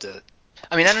 I loved it.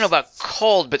 I mean, I don't know about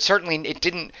cold, but certainly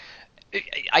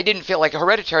I didn't feel like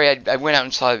Hereditary. I went out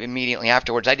and saw it immediately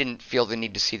afterwards. I didn't feel the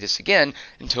need to see this again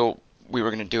until we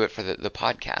were going to do it for the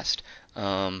podcast.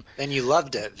 And you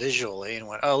loved it visually and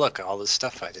went, "Oh, look, all this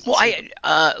stuff I didn't see."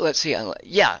 Let's see.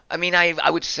 Yeah, I mean, I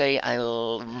would say I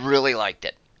really liked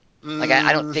it. Like,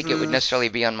 I don't think it would necessarily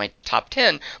be on my top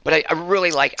 10, but I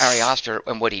really like Ari Aster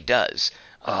and what he does.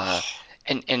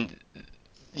 And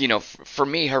for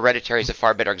me, Hereditary is a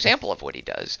far better example of what he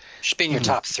does. Should be in your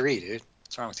top 3, dude.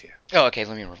 What's wrong with you? Oh, okay.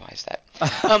 Let me revise that.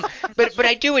 But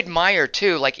I do admire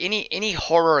too, like any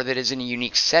horror that is in a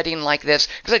unique setting like this,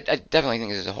 because I definitely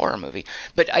think this is a horror movie.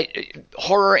 But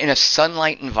horror in a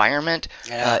sunlight environment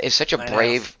is such a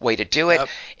brave way to do it. Yep.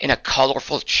 In a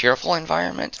colorful, cheerful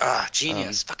environment.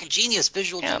 Genius! Fucking genius!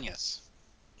 Visual genius.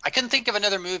 I couldn't think of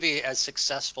another movie as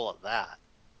successful at that.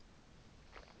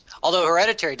 Although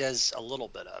Hereditary does a little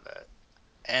bit of it.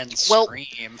 And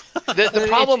Scream. The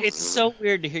problem... It's so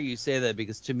weird to hear you say that,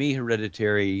 because to me,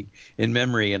 Hereditary, in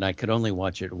memory, and I could only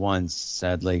watch it once,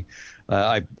 sadly.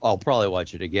 I'll probably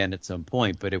watch it again at some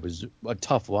point, but it was a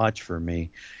tough watch for me.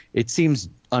 It seems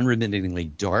unremittingly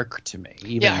dark to me.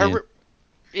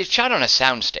 It's shot on a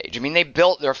soundstage. I mean, they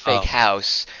built their fake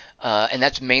house, and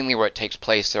that's mainly where it takes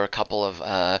place. There are a couple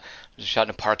of... shot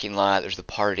in a parking lot. There's the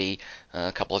party,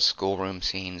 a couple of schoolroom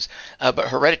scenes. But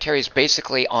Hereditary is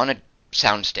basically on a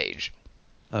soundstage.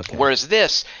 Okay. Whereas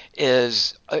this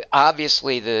is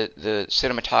obviously the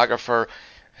cinematographer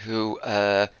who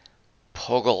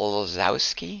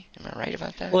Pogolzowski. Am I right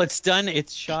about that? Well,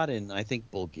 it's shot in, I think,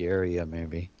 Bulgaria,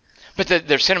 maybe. But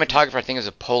their cinematographer, I think, is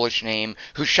a Polish name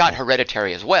who shot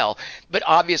Hereditary as well. But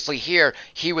obviously here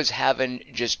he was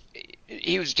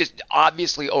just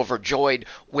obviously overjoyed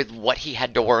with what he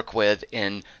had to work with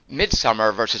in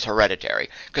Midsommar versus Hereditary,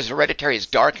 because Hereditary is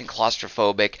dark and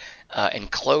claustrophobic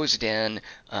and closed in.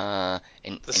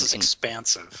 This is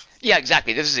expansive. Yeah,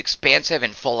 exactly. This is expansive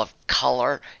and full of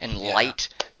color and light.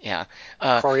 Yeah.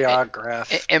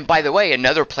 Choreographed. And by the way,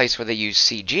 another place where they use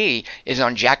CG is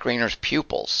on Jack Rayner's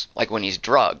pupils, like when he's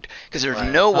drugged, because there's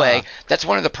no way. That's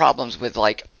one of the problems with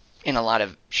in a lot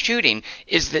of shooting,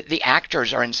 is that the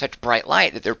actors are in such bright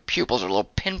light that their pupils are little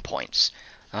pinpoints.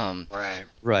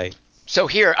 Right. So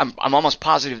here, I'm almost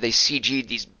positive they CG'd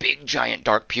these big, giant,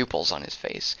 dark pupils on his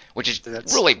face, which is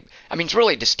really, it's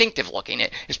really distinctive looking,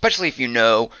 especially if you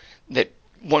know that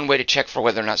one way to check for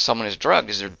whether or not someone is drugged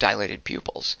is their dilated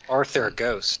pupils. Or if they're a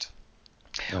ghost.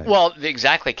 Right. Well,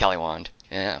 exactly, Kelly Wand.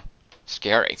 Yeah.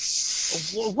 Scary.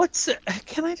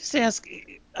 Can I just ask,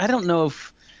 I don't know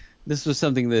if this was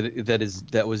something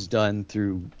that was done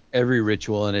through every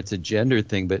ritual and it's a gender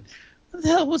thing, but what the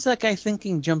hell was that guy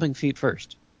thinking jumping feet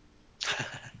first?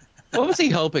 What was he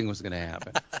hoping was going to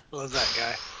happen? Love that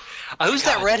guy. Who's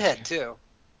that redhead, too?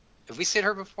 Have we seen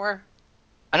her before?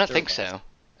 I don't think so.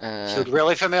 She looked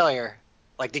really familiar.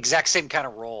 Like the exact same kind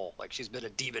of role. Like she's been a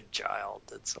demon child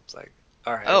and something.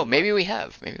 All right. Oh, maybe we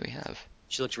have.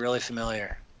 She looked really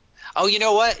familiar. Oh, you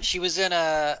know what? She was in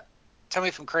tell me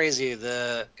if I'm crazy,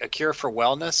 A Cure for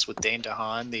Wellness with Dane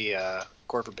DeHaan, the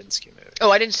Gore Verbinski movie.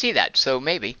 Oh, I didn't see that, so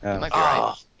maybe. You might be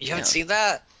right. You haven't seen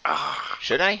that?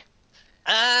 Should I?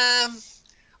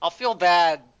 I'll feel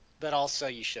bad, but also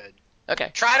you should. Okay.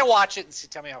 Try to watch it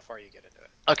and tell me how far you get into it.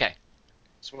 Okay.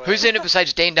 Who's in it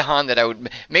besides Dane DeHaan that I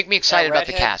would make me excited about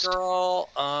the cast? Girl,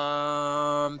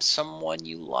 someone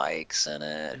you like's in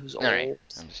it who's old. All right,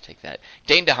 I'll just take that.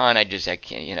 Dane DeHaan, I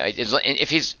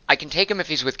can't, I can take him if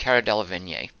he's with Cara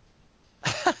Delevingne.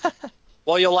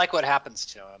 Well, you'll like what happens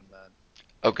to him then.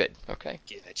 Oh, good. Okay.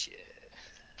 Give it you.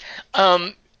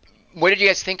 What did you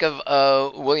guys think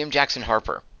of William Jackson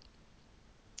Harper?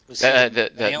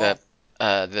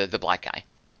 The black guy.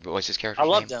 What was his character's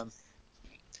name? I loved him.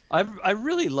 I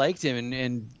really liked him,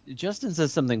 and Justin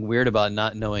says something weird about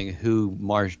not knowing who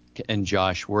Mark and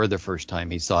Josh were the first time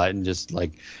he saw it, and just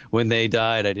like when they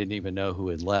died, I didn't even know who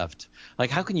had left. Like,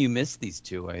 how can you miss these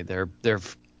two? I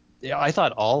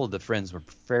thought all of the friends were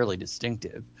fairly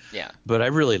distinctive. Yeah. But I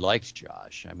really liked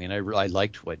Josh. I mean, I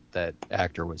liked what that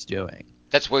actor was doing.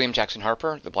 That's William Jackson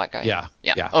Harper, the black guy?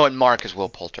 Yeah. Oh, and Mark is Will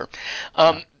Poulter.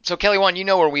 So, Kelly Wand, you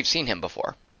know where we've seen him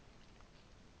before.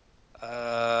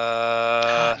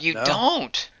 You no.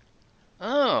 don't?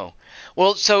 Oh.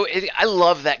 Well, so I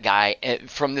love that guy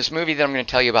from this movie that I'm going to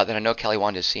tell you about that I know Kelly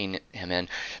Wand has seen him in.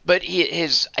 But I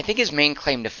think his main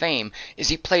claim to fame is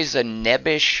he plays a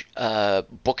nebbish,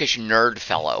 bookish nerd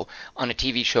fellow on a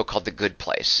TV show called The Good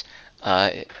Place.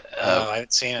 I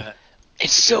haven't seen it.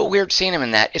 It's so weird seeing him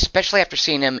in that, especially after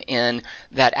seeing him in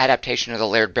that adaptation of the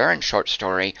Laird Barron short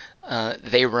story,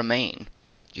 They Remain.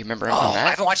 Do you remember him on that? I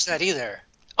haven't watched that either.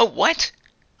 Oh, what?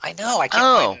 I know. I can't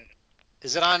find it.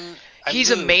 Is it on?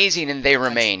 He's amazing in They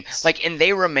Remain. Like, in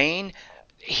They Remain,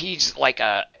 he's like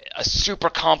a super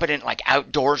competent, like,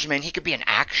 outdoorsman. He could be an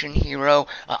action hero.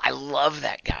 I love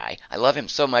that guy. I love him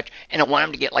so much, and I want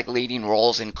him to get, like, leading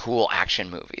roles in cool action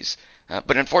movies.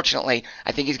 But unfortunately,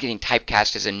 I think he's getting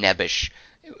typecast as a nebbish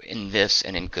in this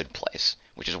and in Good Place,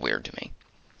 which is weird to me.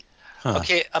 Huh.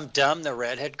 Okay, I'm dumb. The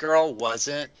redhead girl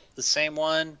wasn't the same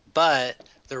one, but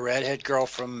the redhead girl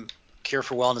from Cure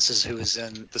for Wellness is who is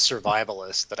in The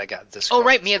Survivalist that I got this. Oh,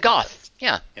 right, Mia Goth.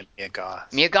 Yeah. Mia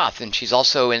Goth. Mia Goth, and she's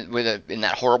also in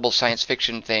that horrible science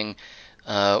fiction thing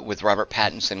with Robert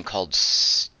Pattinson called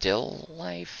Still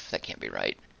Life. That can't be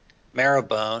right.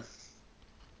 Marrowbone.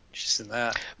 She's in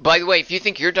that. By the way, if you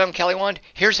think you're dumb, Kelly Wand,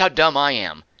 here's how dumb I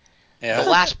am. Yeah. The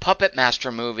last Puppet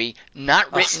Master movie,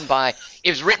 not written by. It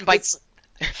was written by.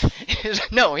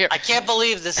 No, here. I can't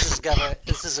believe this is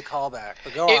a callback.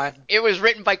 But go on. It was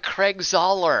written by Craig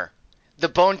Zoller, the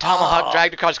Bone Tomahawk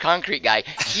Dragged Across Concrete guy.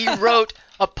 He wrote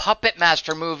a Puppet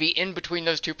Master movie in between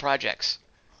those two projects.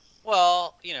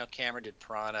 Well, Cameron did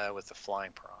Piranha with the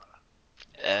flying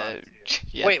piranha.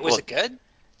 Yeah, Wait, was it good?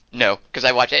 No, because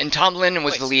I watched it, and Tom Lennon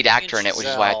was the lead actor in it, which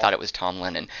is why I thought it was Tom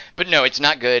Lennon. But no, it's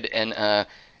not good. And I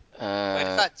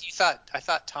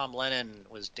thought Tom Lennon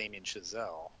was Damien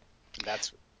Chazelle.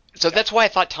 That's why I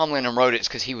thought Tom Lennon wrote it, is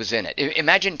because he was in it.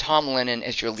 Imagine Tom Lennon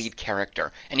as your lead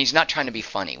character, and he's not trying to be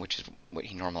funny, which is what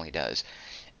he normally does.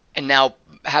 And now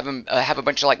have him have a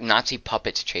bunch of like Nazi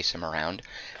puppets chase him around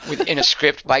in a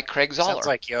script by Craig Zoller. Sounds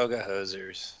like Yoga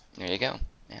Hosers. There you go.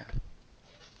 Yeah.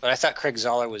 But I thought Craig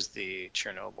Zoller was the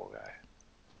Chernobyl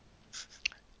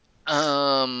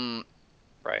guy.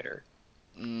 Writer.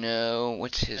 No,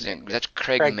 what's his name? That's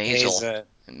Craig Mazin.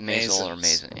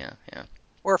 Mazin, yeah.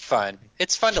 We're fun.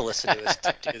 It's fun to listen to us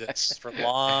do this for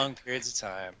long periods of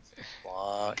time.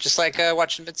 Just like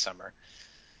watching Midsommar.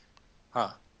 Huh.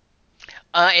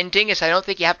 And Dingus, I don't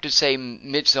think you have to say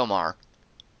Midsommar.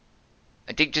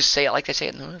 I think just say it like they say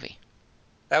it in the movie.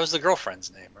 That was the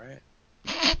girlfriend's name, right?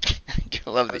 I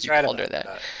love that you called her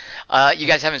that. You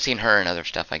guys haven't seen her in other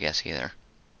stuff, I guess, either.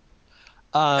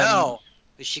 No.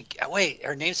 Wait,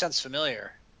 her name sounds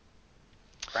familiar.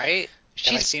 Right?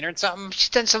 Have I seen her in something? She's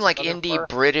done some like indie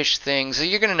British things. So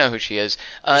you're gonna know who she is.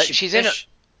 She's in.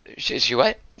 Is she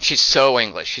what? She's so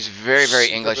English. She's very, very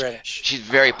English. British. She's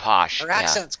very posh. Her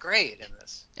accent's great in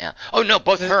this. Yeah. Oh no,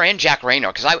 both her and Jack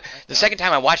Reynor. Because the second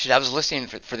time I watched it, I was listening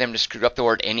for them to screw up the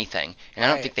word anything, and I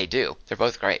don't think they do. They're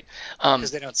both great.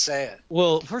 Because they don't say it.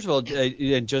 Well, first of all,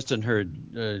 and Justin heard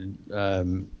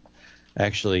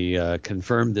actually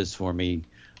confirmed this for me.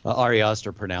 Ari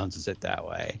Aster pronounces it that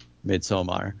way,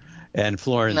 Midsommar. And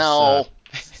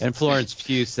Florence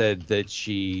Pugh said that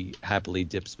she happily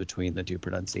dips between the two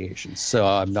pronunciations. So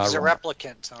I'm not. She's a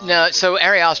replicant. Tom. No, so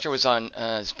Ari Aster was on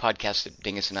this podcast that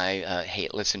Dingus and I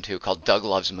listen to called Doug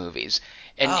Loves Movies,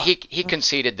 and he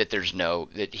conceded that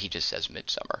that he just says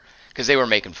Midsommar because they were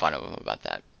making fun of him about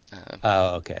that.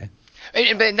 Okay.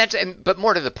 But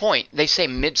more to the point, they say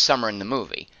Midsummer in the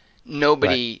movie.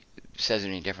 Nobody says it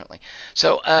any differently.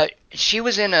 So she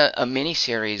was in a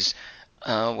miniseries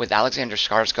with Alexander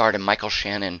Skarsgård and Michael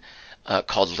Shannon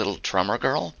called Little Drummer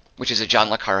Girl, which is a John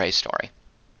le Carré story.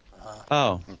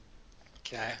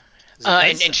 Okay.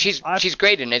 And she's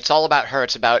great, and it's all about her.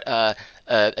 It's about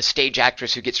a stage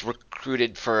actress who gets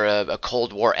recruited for a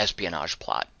Cold War espionage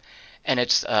plot, and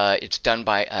it's done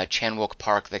by Chan Wook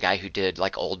Park, the guy who did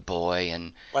like Old Boy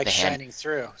and Shining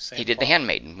Through. He did The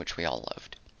Handmaiden, which we all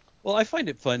loved. Well, I find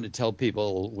it fun to tell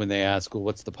people when they ask, "Well,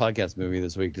 what's the podcast movie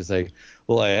this week?" to say,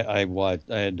 "Well, I'm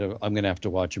going to have to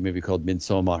watch a movie called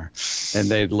Midsommar," and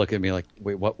they look at me like,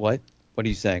 "Wait, what?" What are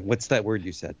you saying? What's that word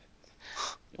you said?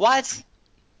 What?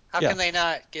 How can they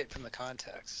not get from the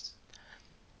context?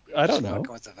 I don't know.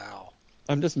 Fucking with the vowel.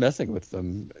 I'm just messing with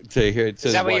them to hear. Is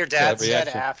that what your dad said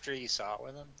after you saw it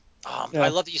with him? I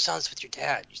love that you saw this with your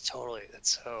dad.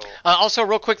 That's so. Also,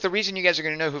 real quick, the reason you guys are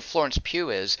going to know who Florence Pugh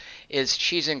is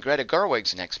she's in Greta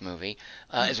Gerwig's next movie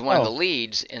as one of the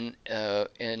leads in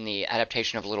the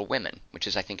adaptation of Little Women, which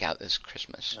is, I think, out this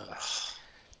Christmas.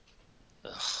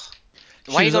 Ugh.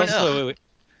 Why are you going,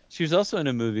 She was also in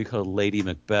a movie called Lady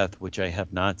Macbeth, which I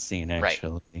have not seen,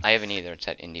 actually. Right. I haven't either. It's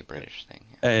that indie British thing.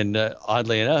 Yeah. And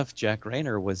oddly enough, Jack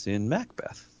Rayner was in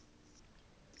Macbeth.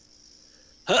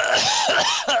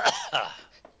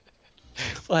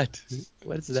 What?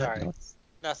 What is that? Sorry.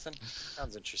 Nothing.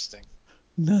 Sounds interesting.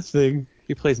 Nothing.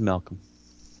 He plays Malcolm,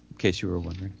 in case you were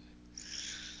wondering.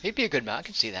 He'd be a good Malcolm. I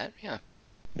can see that. Yeah.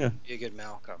 Be a good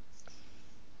Malcolm.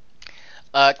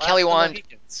 Kelly Wand,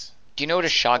 do you know what a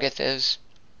Shoggoth is?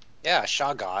 Yeah,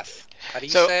 Shoggoth. How do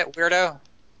you say it, weirdo?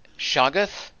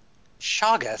 Shoggoth?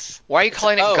 Shoggoth? Why are you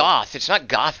calling it goth? It's not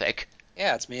gothic.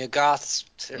 Yeah, it's me, a goth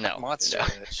monster.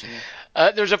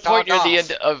 No. There's a point near the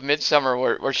end of Midsummer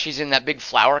where she's in that big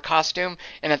flower costume,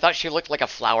 and I thought she looked like a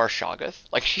flower Shoggoth.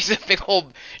 Like she's a big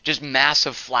old, just mass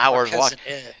of flowers.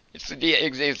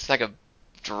 It's like a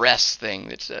dress thing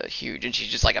that's huge, and she's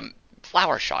just like a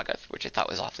flower Shoggoth, which I thought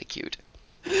was awfully cute.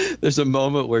 There's a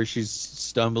moment where she's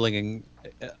stumbling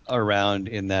around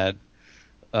in that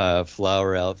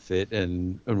flower outfit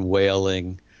and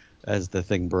wailing as the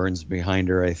thing burns behind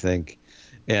her, I think,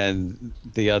 and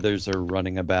the others are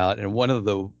running about, and one of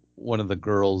the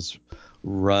girls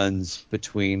runs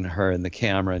between her and the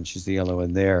camera, and she's the yellow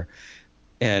one there,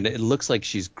 and it looks like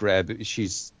she's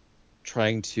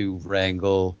trying to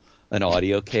wrangle an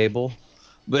audio cable,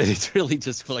 but it's really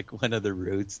just like one of the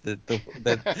roots that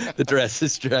the dress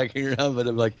is dragging around. But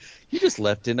I'm like, you just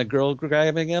left in a girl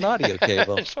grabbing an audio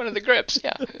cable. It's one of the grips,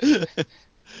 yeah.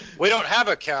 We don't have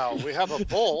a cow. We have a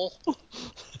bull.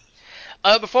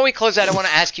 Before we close out, I want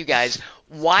to ask you guys,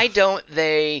 why don't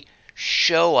they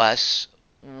show us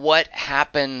what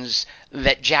happens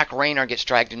that Jack Rayner gets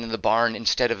dragged into the barn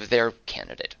instead of their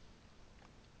candidate?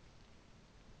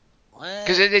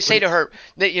 Because they say to her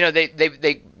that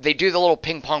they do the little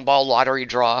ping pong ball lottery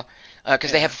draw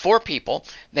because they have 4 people.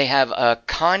 They have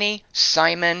Connie,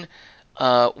 Simon,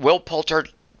 Will Poulter,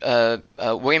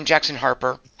 William Jackson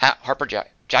Harper,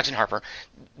 Jackson Harper.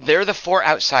 They're the 4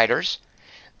 outsiders.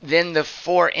 Then the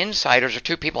 4 insiders are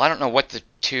 2 people. I don't know what the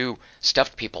 2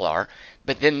 stuffed people are,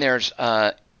 but then there's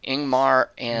Ingmar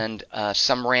and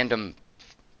some random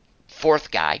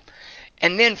 4th guy.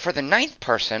 And then for the 9th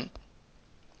person,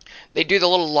 they do the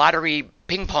little lottery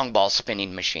ping pong ball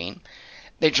spinning machine.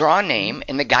 They draw a name,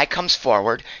 and the guy comes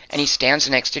forward, and he stands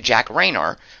next to Jack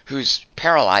Rayner, who's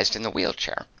paralyzed in the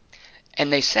wheelchair.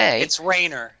 And they say... It's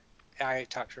Rayner. I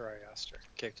talked to Roy Oster.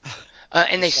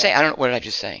 And they say... I don't know. What did I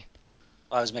just say?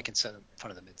 Well, I was making fun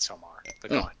of the Midsommar. But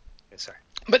go on. Okay, sorry.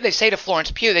 But they say to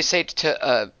Florence Pugh, they say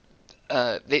to...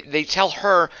 they tell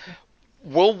her,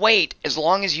 we'll wait as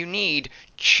long as you need.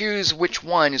 Choose which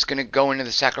one is going to go into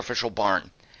the sacrificial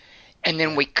barn. And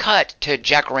then we cut to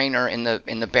Jack Rayner in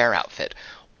the bear outfit.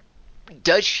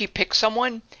 Does she pick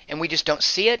someone and we just don't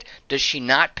see it? Does she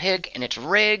not pick and it's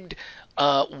rigged?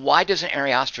 Why doesn't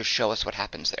Ariosto show us what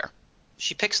happens there?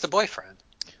 She picks the boyfriend.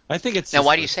 I think it's now.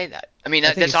 Why do you say that? I mean,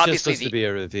 that's obviously supposed to be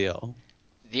a reveal.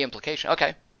 The implication.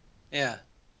 Okay. Yeah,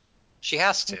 she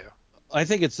has to. I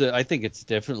think it's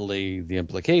definitely the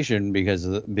implication because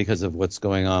of what's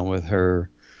going on with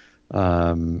her.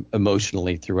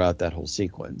 Emotionally throughout that whole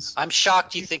sequence. I'm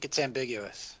shocked you think it's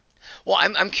ambiguous. Well,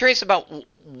 I'm curious about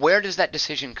where does that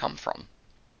decision come from?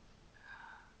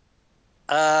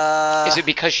 Is it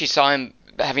because she saw him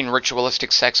having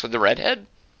ritualistic sex with the redhead?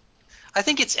 I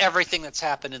think it's everything that's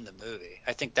happened in the movie.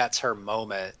 I think that's her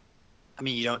moment. I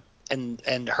mean, you don't,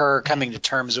 and her coming to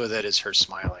terms with it is her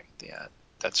smiling at the end.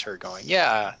 That's her going,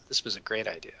 yeah, this was a great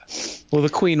idea. Well, the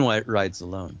queen rides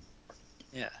alone.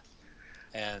 Yeah.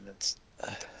 And it's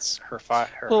her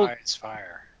eye is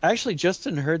fire. Actually,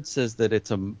 Justin Hurd says that it's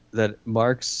a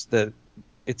Mark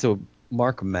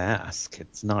mask.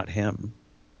 It's not him.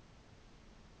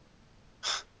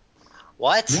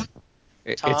 What?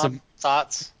 Tom,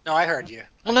 thoughts? No, I heard you.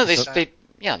 Well, no,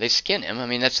 they skin him. I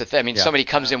mean, that's the thing. I mean, somebody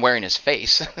comes in wearing his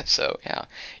face, so yeah,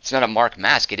 it's not a Mark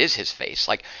mask. It is his face.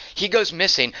 Like he goes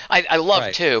missing. I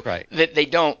love that they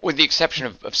don't, with the exception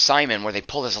of Simon, where they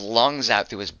pull his lungs out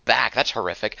through his back. That's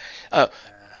horrific.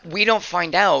 We don't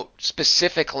find out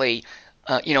specifically.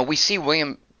 We see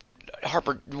William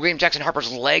Jackson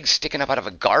Harper's legs sticking up out of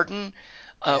a garden.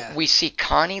 We see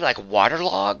Connie like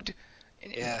waterlogged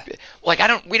Yeah. Like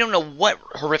we don't know what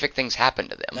horrific things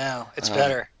happened to them. No, it's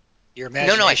better. Your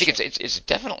imagination. No, I think it's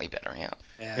definitely better. Yeah.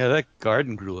 Yeah, that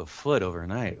garden grew a foot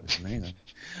overnight. It was amazing.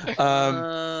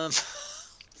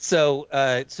 So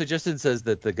Justin says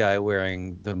that the guy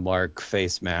wearing the Mark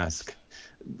face mask,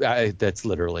 that's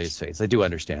literally his face. I do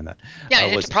understand that. Yeah,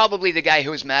 it's probably the guy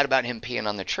who was mad about him peeing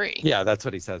on the tree. Yeah, that's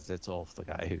what he says. It's Ulf, the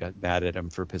guy who got mad at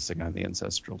him for pissing on the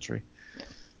ancestral tree.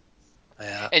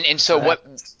 Yeah. And so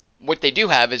what they do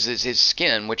have is his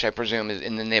skin, which I presume is,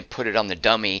 and then they put it on the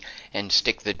dummy and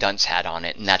stick the dunce hat on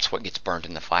it, and that's what gets burnt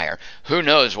in the fire. Who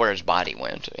knows where his body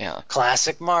went? Yeah.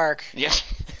 Classic Mark. Yeah.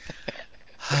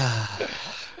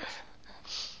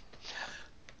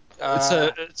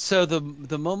 So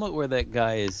the moment where that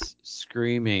guy is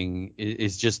screaming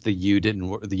is just the yew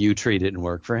tree didn't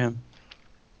work for him.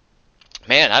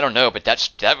 Man, I don't know, but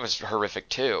that was horrific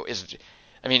too.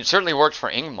 I mean, it certainly worked for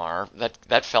Ingmar.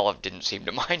 That fella didn't seem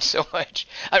to mind so much.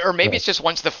 Or maybe It's just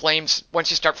once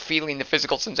you start feeling the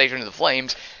physical sensation of the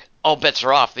flames, all bets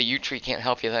are off. The yew tree can't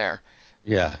help you there.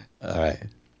 Yeah. All right.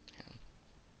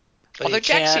 But although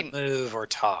Jack can't move or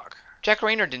talk. Jack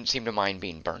Rayner didn't seem to mind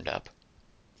being burned up.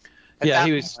 Yeah,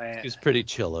 he was pretty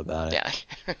chill about it. Yeah.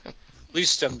 At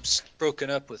least I'm broken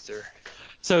up with her.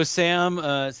 So Sam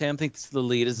thinks the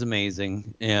lead is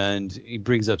amazing, and he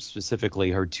brings up specifically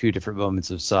her two different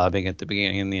moments of sobbing at the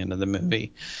beginning and the end of the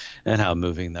movie, and how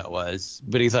moving that was.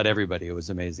 But he thought everybody was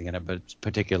amazing in it, but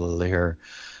particularly her.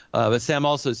 But Sam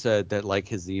also said that, like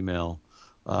his email,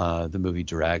 the movie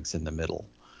drags in the middle,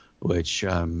 which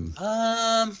maybe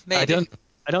I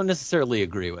don't necessarily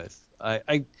agree with.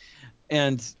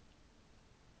 And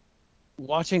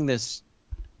watching this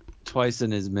twice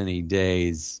in as many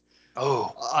days.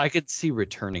 Oh, I could see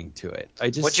returning to it.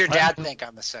 What's your dad think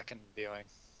on the second viewing?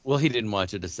 Well, he didn't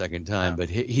watch it a second time, but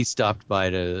he stopped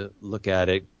by to look at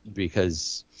it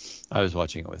because I was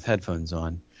watching it with headphones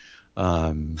on.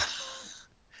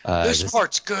 This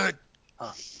part's good.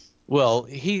 Huh. Well,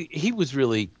 he was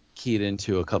really keyed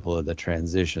into a couple of the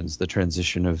transitions. The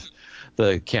transition of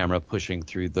the camera pushing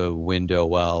through the window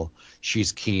while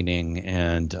she's keening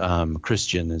and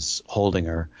Christian is holding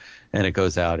her. And it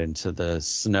goes out into the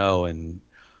snow, and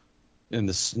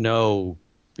the snow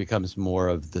becomes more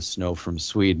of the snow from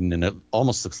Sweden, and it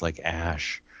almost looks like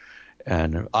ash.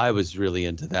 And I was really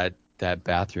into that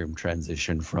bathroom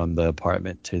transition from the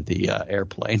apartment to the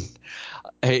airplane.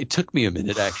 It took me a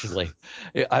minute, actually.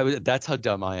 That's how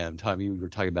dumb I am. Tom, you were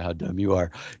talking about how dumb you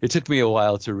are. It took me a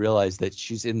while to realize that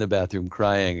she's in the bathroom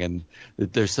crying, and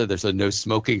that there's a no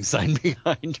smoking sign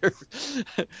behind her.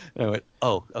 And I went,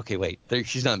 oh, okay, wait.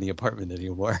 She's not in the apartment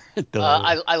anymore.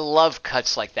 I love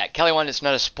cuts like that. Kelly Wand, it's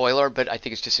not a spoiler, but I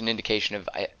think it's just an indication of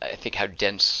I think how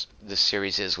dense this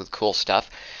series is with cool stuff.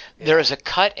 Yeah. There is a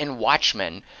cut in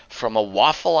Watchmen from a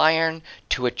waffle iron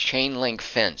to a chain link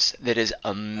fence that is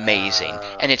amazing.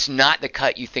 And it's not the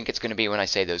cut you think it's going to be when I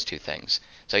say those two things.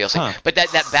 So you'll see. But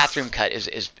that bathroom cut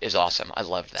is awesome. I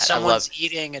love that. Someone's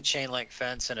eating a chain link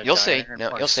fence in a you'll see.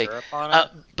 No, you'll see.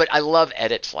 But I love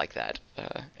edits like that.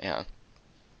 Yeah.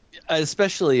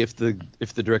 Especially if the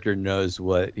director knows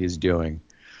what he's doing.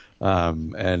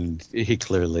 And he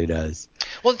clearly does.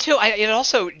 Well, too, it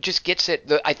also just gets it.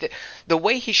 The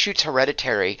way he shoots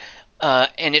Hereditary,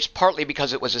 and it's partly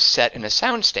because it was a set in a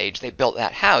soundstage. They built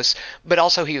that house, but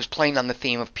also he was playing on the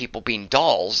theme of people being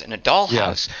dolls in a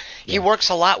dollhouse. Yeah. He works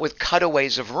a lot with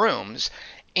cutaways of rooms,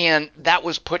 and that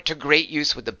was put to great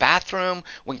use with the bathroom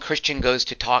when Christian goes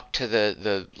to talk to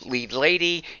the lead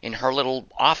lady in her little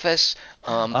office.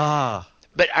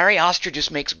 But Ari Aster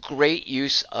just makes great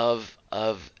use of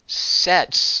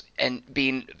sets and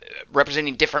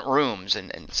representing different rooms,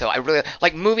 and so I really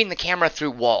like moving the camera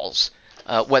through walls,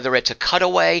 whether it's a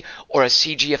cutaway or a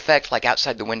CG effect like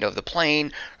outside the window of the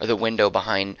plane or the window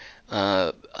behind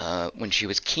when she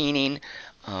was keening.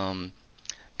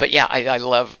 But yeah, I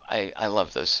love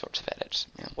those sorts of edits.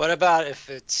 Yeah. What about if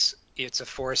it's a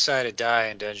four-sided die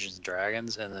in Dungeons and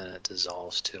Dragons and then it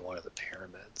dissolves to one of the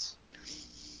pyramids?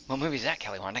 What movie is that,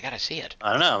 Kelly Wand? I gotta see it.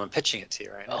 I don't know. I'm pitching it to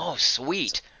you right now. Oh,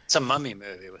 sweet. It's a mummy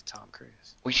movie with Tom Cruise.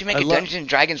 We should make a Dungeons and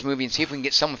Dragons movie and see if we can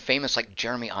get someone famous like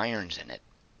Jeremy Irons in it.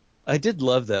 I did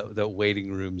love that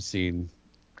waiting room scene.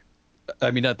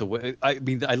 I mean, I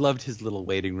loved his little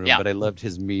waiting room, but I loved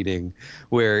his meeting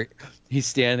where he's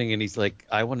standing and he's like,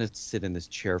 I want to sit in this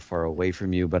chair far away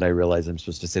from you, but I realize I'm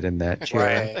supposed to sit in that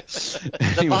chair. Right.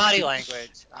 The body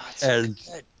language. Oh, it's so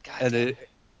good. And it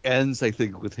ends, I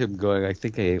think, with him going, I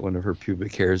think I ate one of her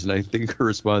pubic hairs, and I think her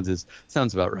response is,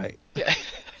 sounds about right.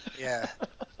 Yeah.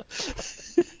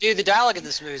 Dude, the dialogue in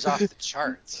this movie is off the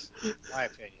charts, in my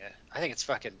opinion. I think it's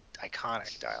fucking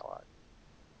iconic dialogue.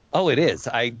 Oh, it is.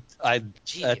 I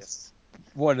Jeez. That's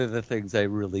one of the things I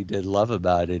really did love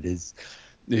about it is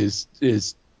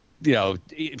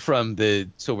from the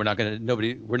we're not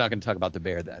gonna talk about the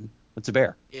bear then. What's a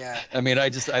bear? Yeah. I mean, I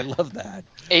love that.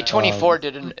 A24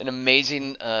 did an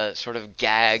amazing sort of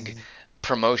gag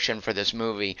promotion for this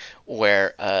movie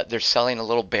where they're selling a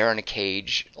little bear in a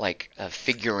cage, like a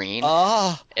figurine,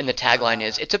 and the tagline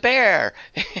is "It's a bear."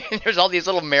 There's all these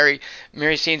little merry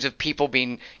scenes of people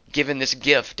being given this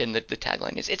gift, and the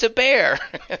tagline is "It's a bear."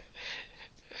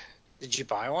 Did you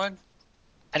buy one?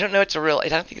 I don't know. I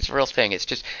don't think it's a real thing. It's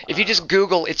just if you just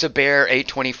Google "It's a bear"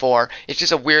 A24, it's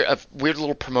just a weird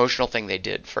little promotional thing they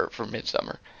did for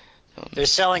Midsummer. They're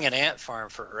selling an ant farm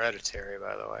for Hereditary,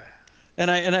 by the way. And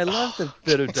I love the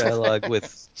bit of dialogue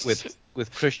with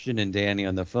Christian and Danny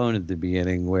on the phone at the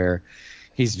beginning where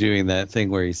he's doing that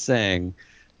thing where he's saying,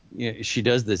 she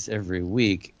does this every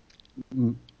week,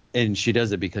 and she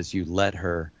does it because you let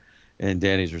her. And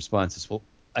Danny's response is, well,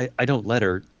 I don't let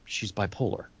her. She's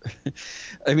bipolar.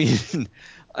 I mean,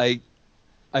 I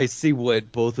see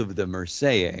what both of them are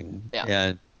saying,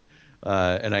 and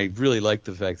I really like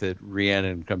the fact that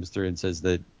Rhiannon comes through and says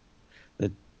that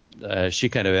she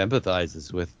kind of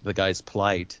empathizes with the guy's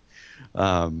plight,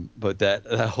 but that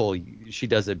whole she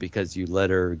does it because you let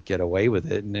her get away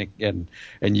with it, and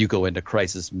you go into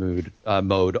crisis mode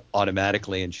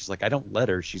automatically, and she's like, I don't let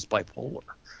her. She's bipolar.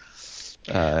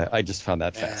 I just found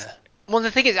that fascinating. Well,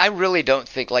 the thing is, I really don't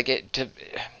think I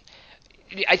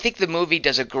think the movie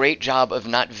does a great job of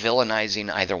not villainizing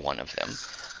either one of them.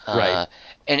 Right.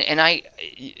 And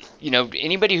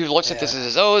anybody who looks at this and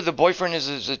says, "Oh, the boyfriend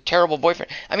is a terrible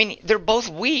boyfriend." I mean, they're both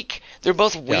weak. They're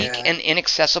both weak and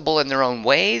inaccessible in their own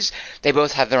ways. They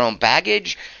both have their own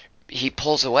baggage. He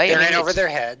pulls away. They're in over their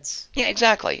heads. Yeah,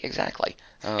 exactly.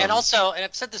 And also, and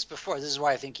I've said this before, this is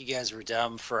why I think you guys were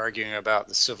dumb for arguing about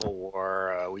the Civil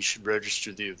War. We should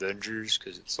register the Avengers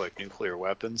because it's like nuclear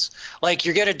weapons. Like,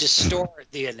 you're going to distort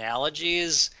the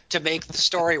analogies to make the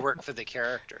story work for the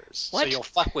characters. What? So you'll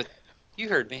fuck with... You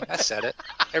heard me. I said it.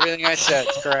 Everything I said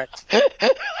is correct.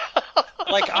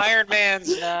 Like, Iron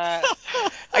Man's not...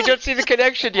 I don't see the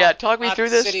connection yet. Talk me through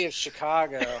this. The city of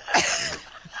Chicago.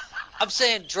 I'm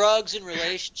saying drugs and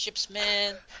relationships,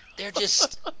 man, they're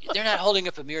not holding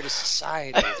up a mirror to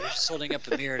society. They're just holding up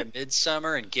a mirror to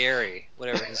Midsummer and Gary,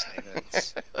 whatever his name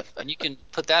is. And you can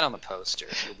put that on the poster.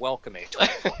 You're welcome,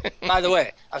 A24. By the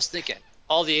way, I was thinking,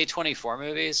 all the A24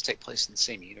 movies take place in the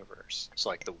same universe. So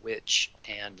like The Witch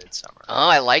and Midsummer. Oh,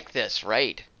 I like this,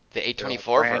 right. The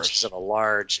A24 branches of a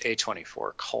large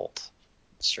A24 cult.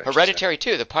 Hereditary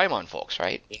too, the Paimon folks,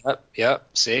 right? Yep.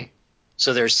 See?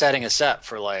 So they're setting us up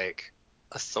for like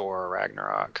a Thor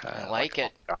Ragnarok kind of. I like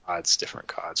it. Gods, different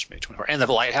gods from A24. And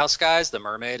the Lighthouse guys, the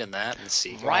mermaid and that, and the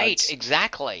sea gods. Right,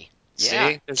 exactly. See?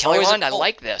 Yeah. Kelly Wand, I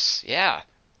like this. Yeah.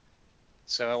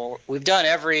 So we've done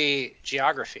every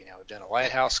geography now. We've done a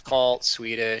lighthouse cult,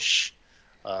 Swedish,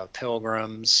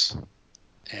 pilgrims,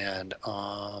 and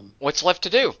what's left to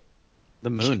do?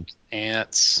 The moon.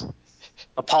 Ants.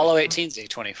 Apollo 18's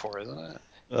A24, isn't it?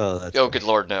 Oh, good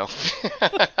Lord, no.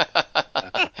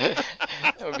 That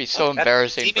would be so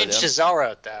embarrassing for them. Damien Chazelle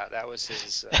wrote that. That was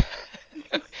his...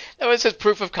 that was his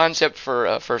proof of concept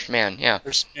for First Man, yeah.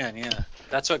 First Man, yeah.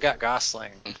 That's what got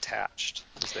Gosling attached,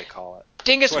 as they call it.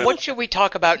 Dingus, what should we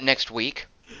talk about next week?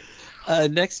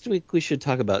 Next week we should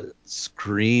talk about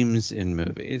screams in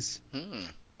movies.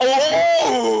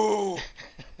 Oh!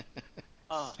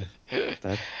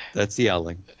 That's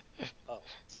yelling.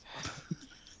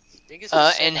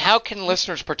 And how can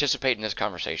listeners participate in this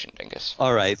conversation, Dingus?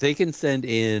 All right, they can send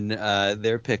in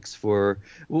their picks for.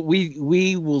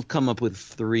 We will come up with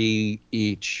 3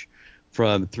 each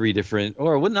from 3 different,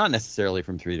 or well, not necessarily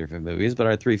from 3 different movies, but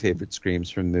our 3 favorite screams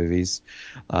from movies.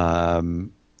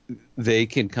 They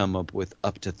can come up with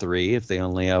up to 3. If they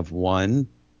only have 1,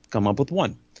 come up with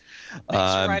 1. Thanks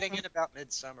for writing in about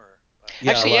Midsummer.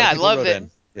 Actually, yeah, I love that.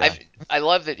 Yeah. I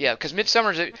love that, yeah, because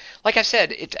Midsummer's, like I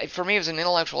said, for me it was an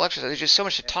intellectual exercise. There's just so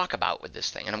much to talk about with this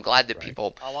thing, and I'm glad that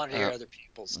people I want to hear other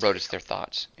people's wrote us their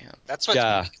thoughts. Yeah, that's what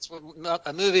it's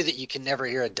a movie that you can never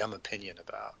hear a dumb opinion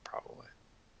about. Probably,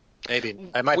 maybe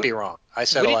I might be wrong. I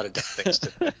said a lot of dumb things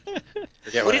today.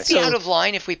 Would it be out of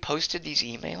line if we posted these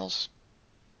emails?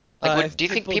 Like, do you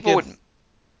think people would?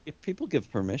 If people give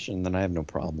permission, then I have no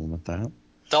problem with that.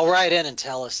 They'll write in and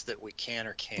tell us that we can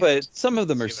or can't. But some of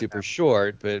them are super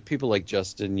short, but people like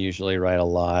Justin usually write a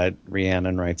lot.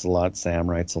 Rhiannon writes a lot. Sam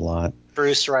writes a lot.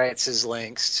 Bruce writes his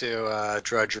links to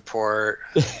Drudge Report.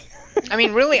 I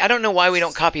mean, really, I don't know why we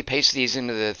don't copy-paste these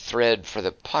into the thread for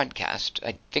the podcast.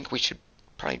 I think we should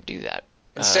probably do that.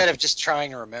 Instead of just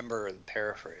trying to remember and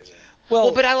paraphrasing.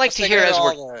 Well, but I like to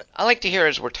hear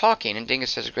as we're talking, and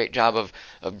Dingus does a great job of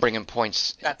bringing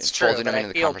points. That's true, but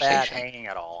I feel bad hanging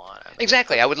it all on him.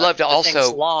 Exactly. I would love to also.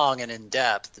 Things long and in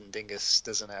depth, and Dingus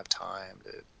doesn't have time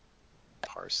to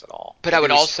parse it all. But I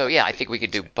would also, I think we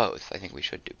could do both. I think we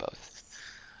should do both.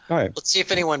 All right. Let's see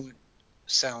if anyone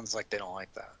sounds like they don't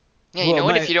like that. Yeah, you know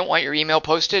what? If you don't want your email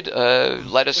posted,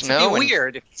 let us know. It'd be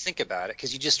weird if you think about it,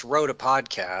 because you just wrote a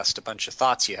podcast, a bunch of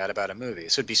thoughts you had about a movie.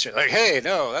 So it'd be like, hey,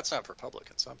 no, that's not for public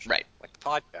consumption. Right. Like the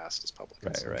podcast is public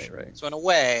consumption. Right. So in a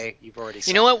way, you've already.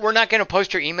 You know what? We're not going to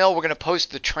post your email. We're going to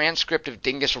post the transcript of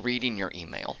Dingus reading your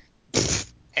email.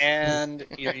 And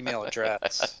your email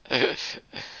address.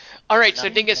 All right, so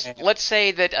Dingus, let's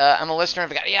say that I'm a listener.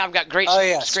 I've got great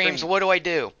screams. What do I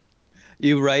do?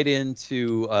 You write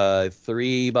into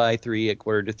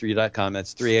 3x3@quarter-to-3.com.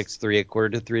 That's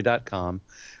 3x3@quarter-to-3.com.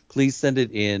 Please send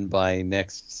it in by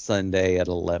next Sunday at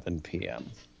 11 p.m.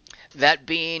 That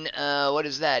being, what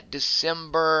is that?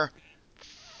 December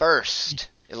 1st,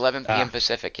 11 p.m.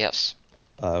 Pacific, yes.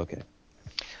 Okay.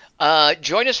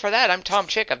 Join us for that. I'm Tom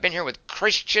Chick. I've been here with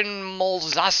Christian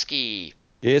Molzowski.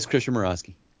 Yes, Christian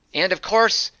Morosky. And, of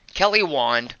course, Kelly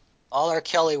Wand. All our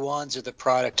Kelly Wands are the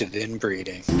product of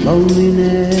inbreeding.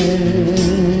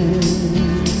 Loneliness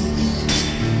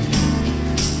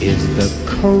is the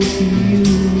coat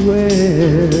you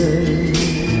wear,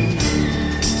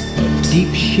 a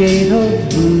deep shade of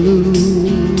blue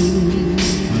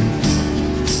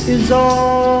is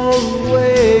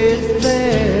always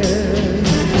there.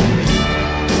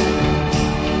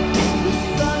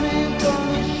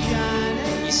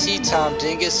 Tom,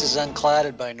 Dingus is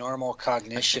unclouded by normal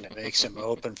cognition. It makes him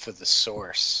open for the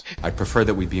source. I'd prefer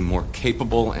that we be more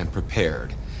capable and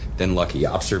prepared than lucky.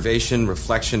 Observation,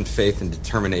 reflection, faith, and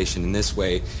determination. In this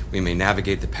way, we may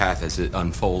navigate the path as it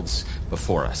unfolds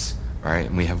before us. All right,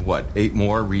 and we have, 8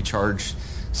 more recharge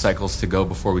cycles to go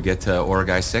before we get to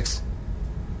Origai 6?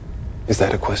 Is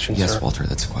that a question, sir? Yes, Walter,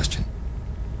 that's a question.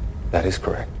 That is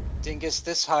correct. Dingus,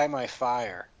 this high my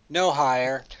fire. No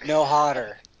higher, no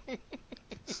hotter.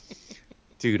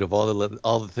 Dude, of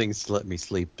all the things to let me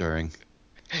sleep during.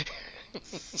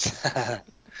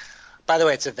 By the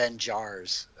way, it's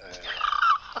Avengers.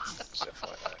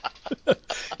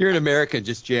 You're an American.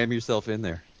 Just jam yourself in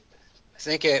there. I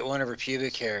think I ate one of her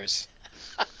pubic hairs.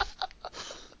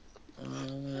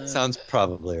 Sounds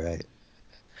probably right.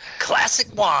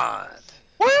 Classic wand.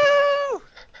 Woo!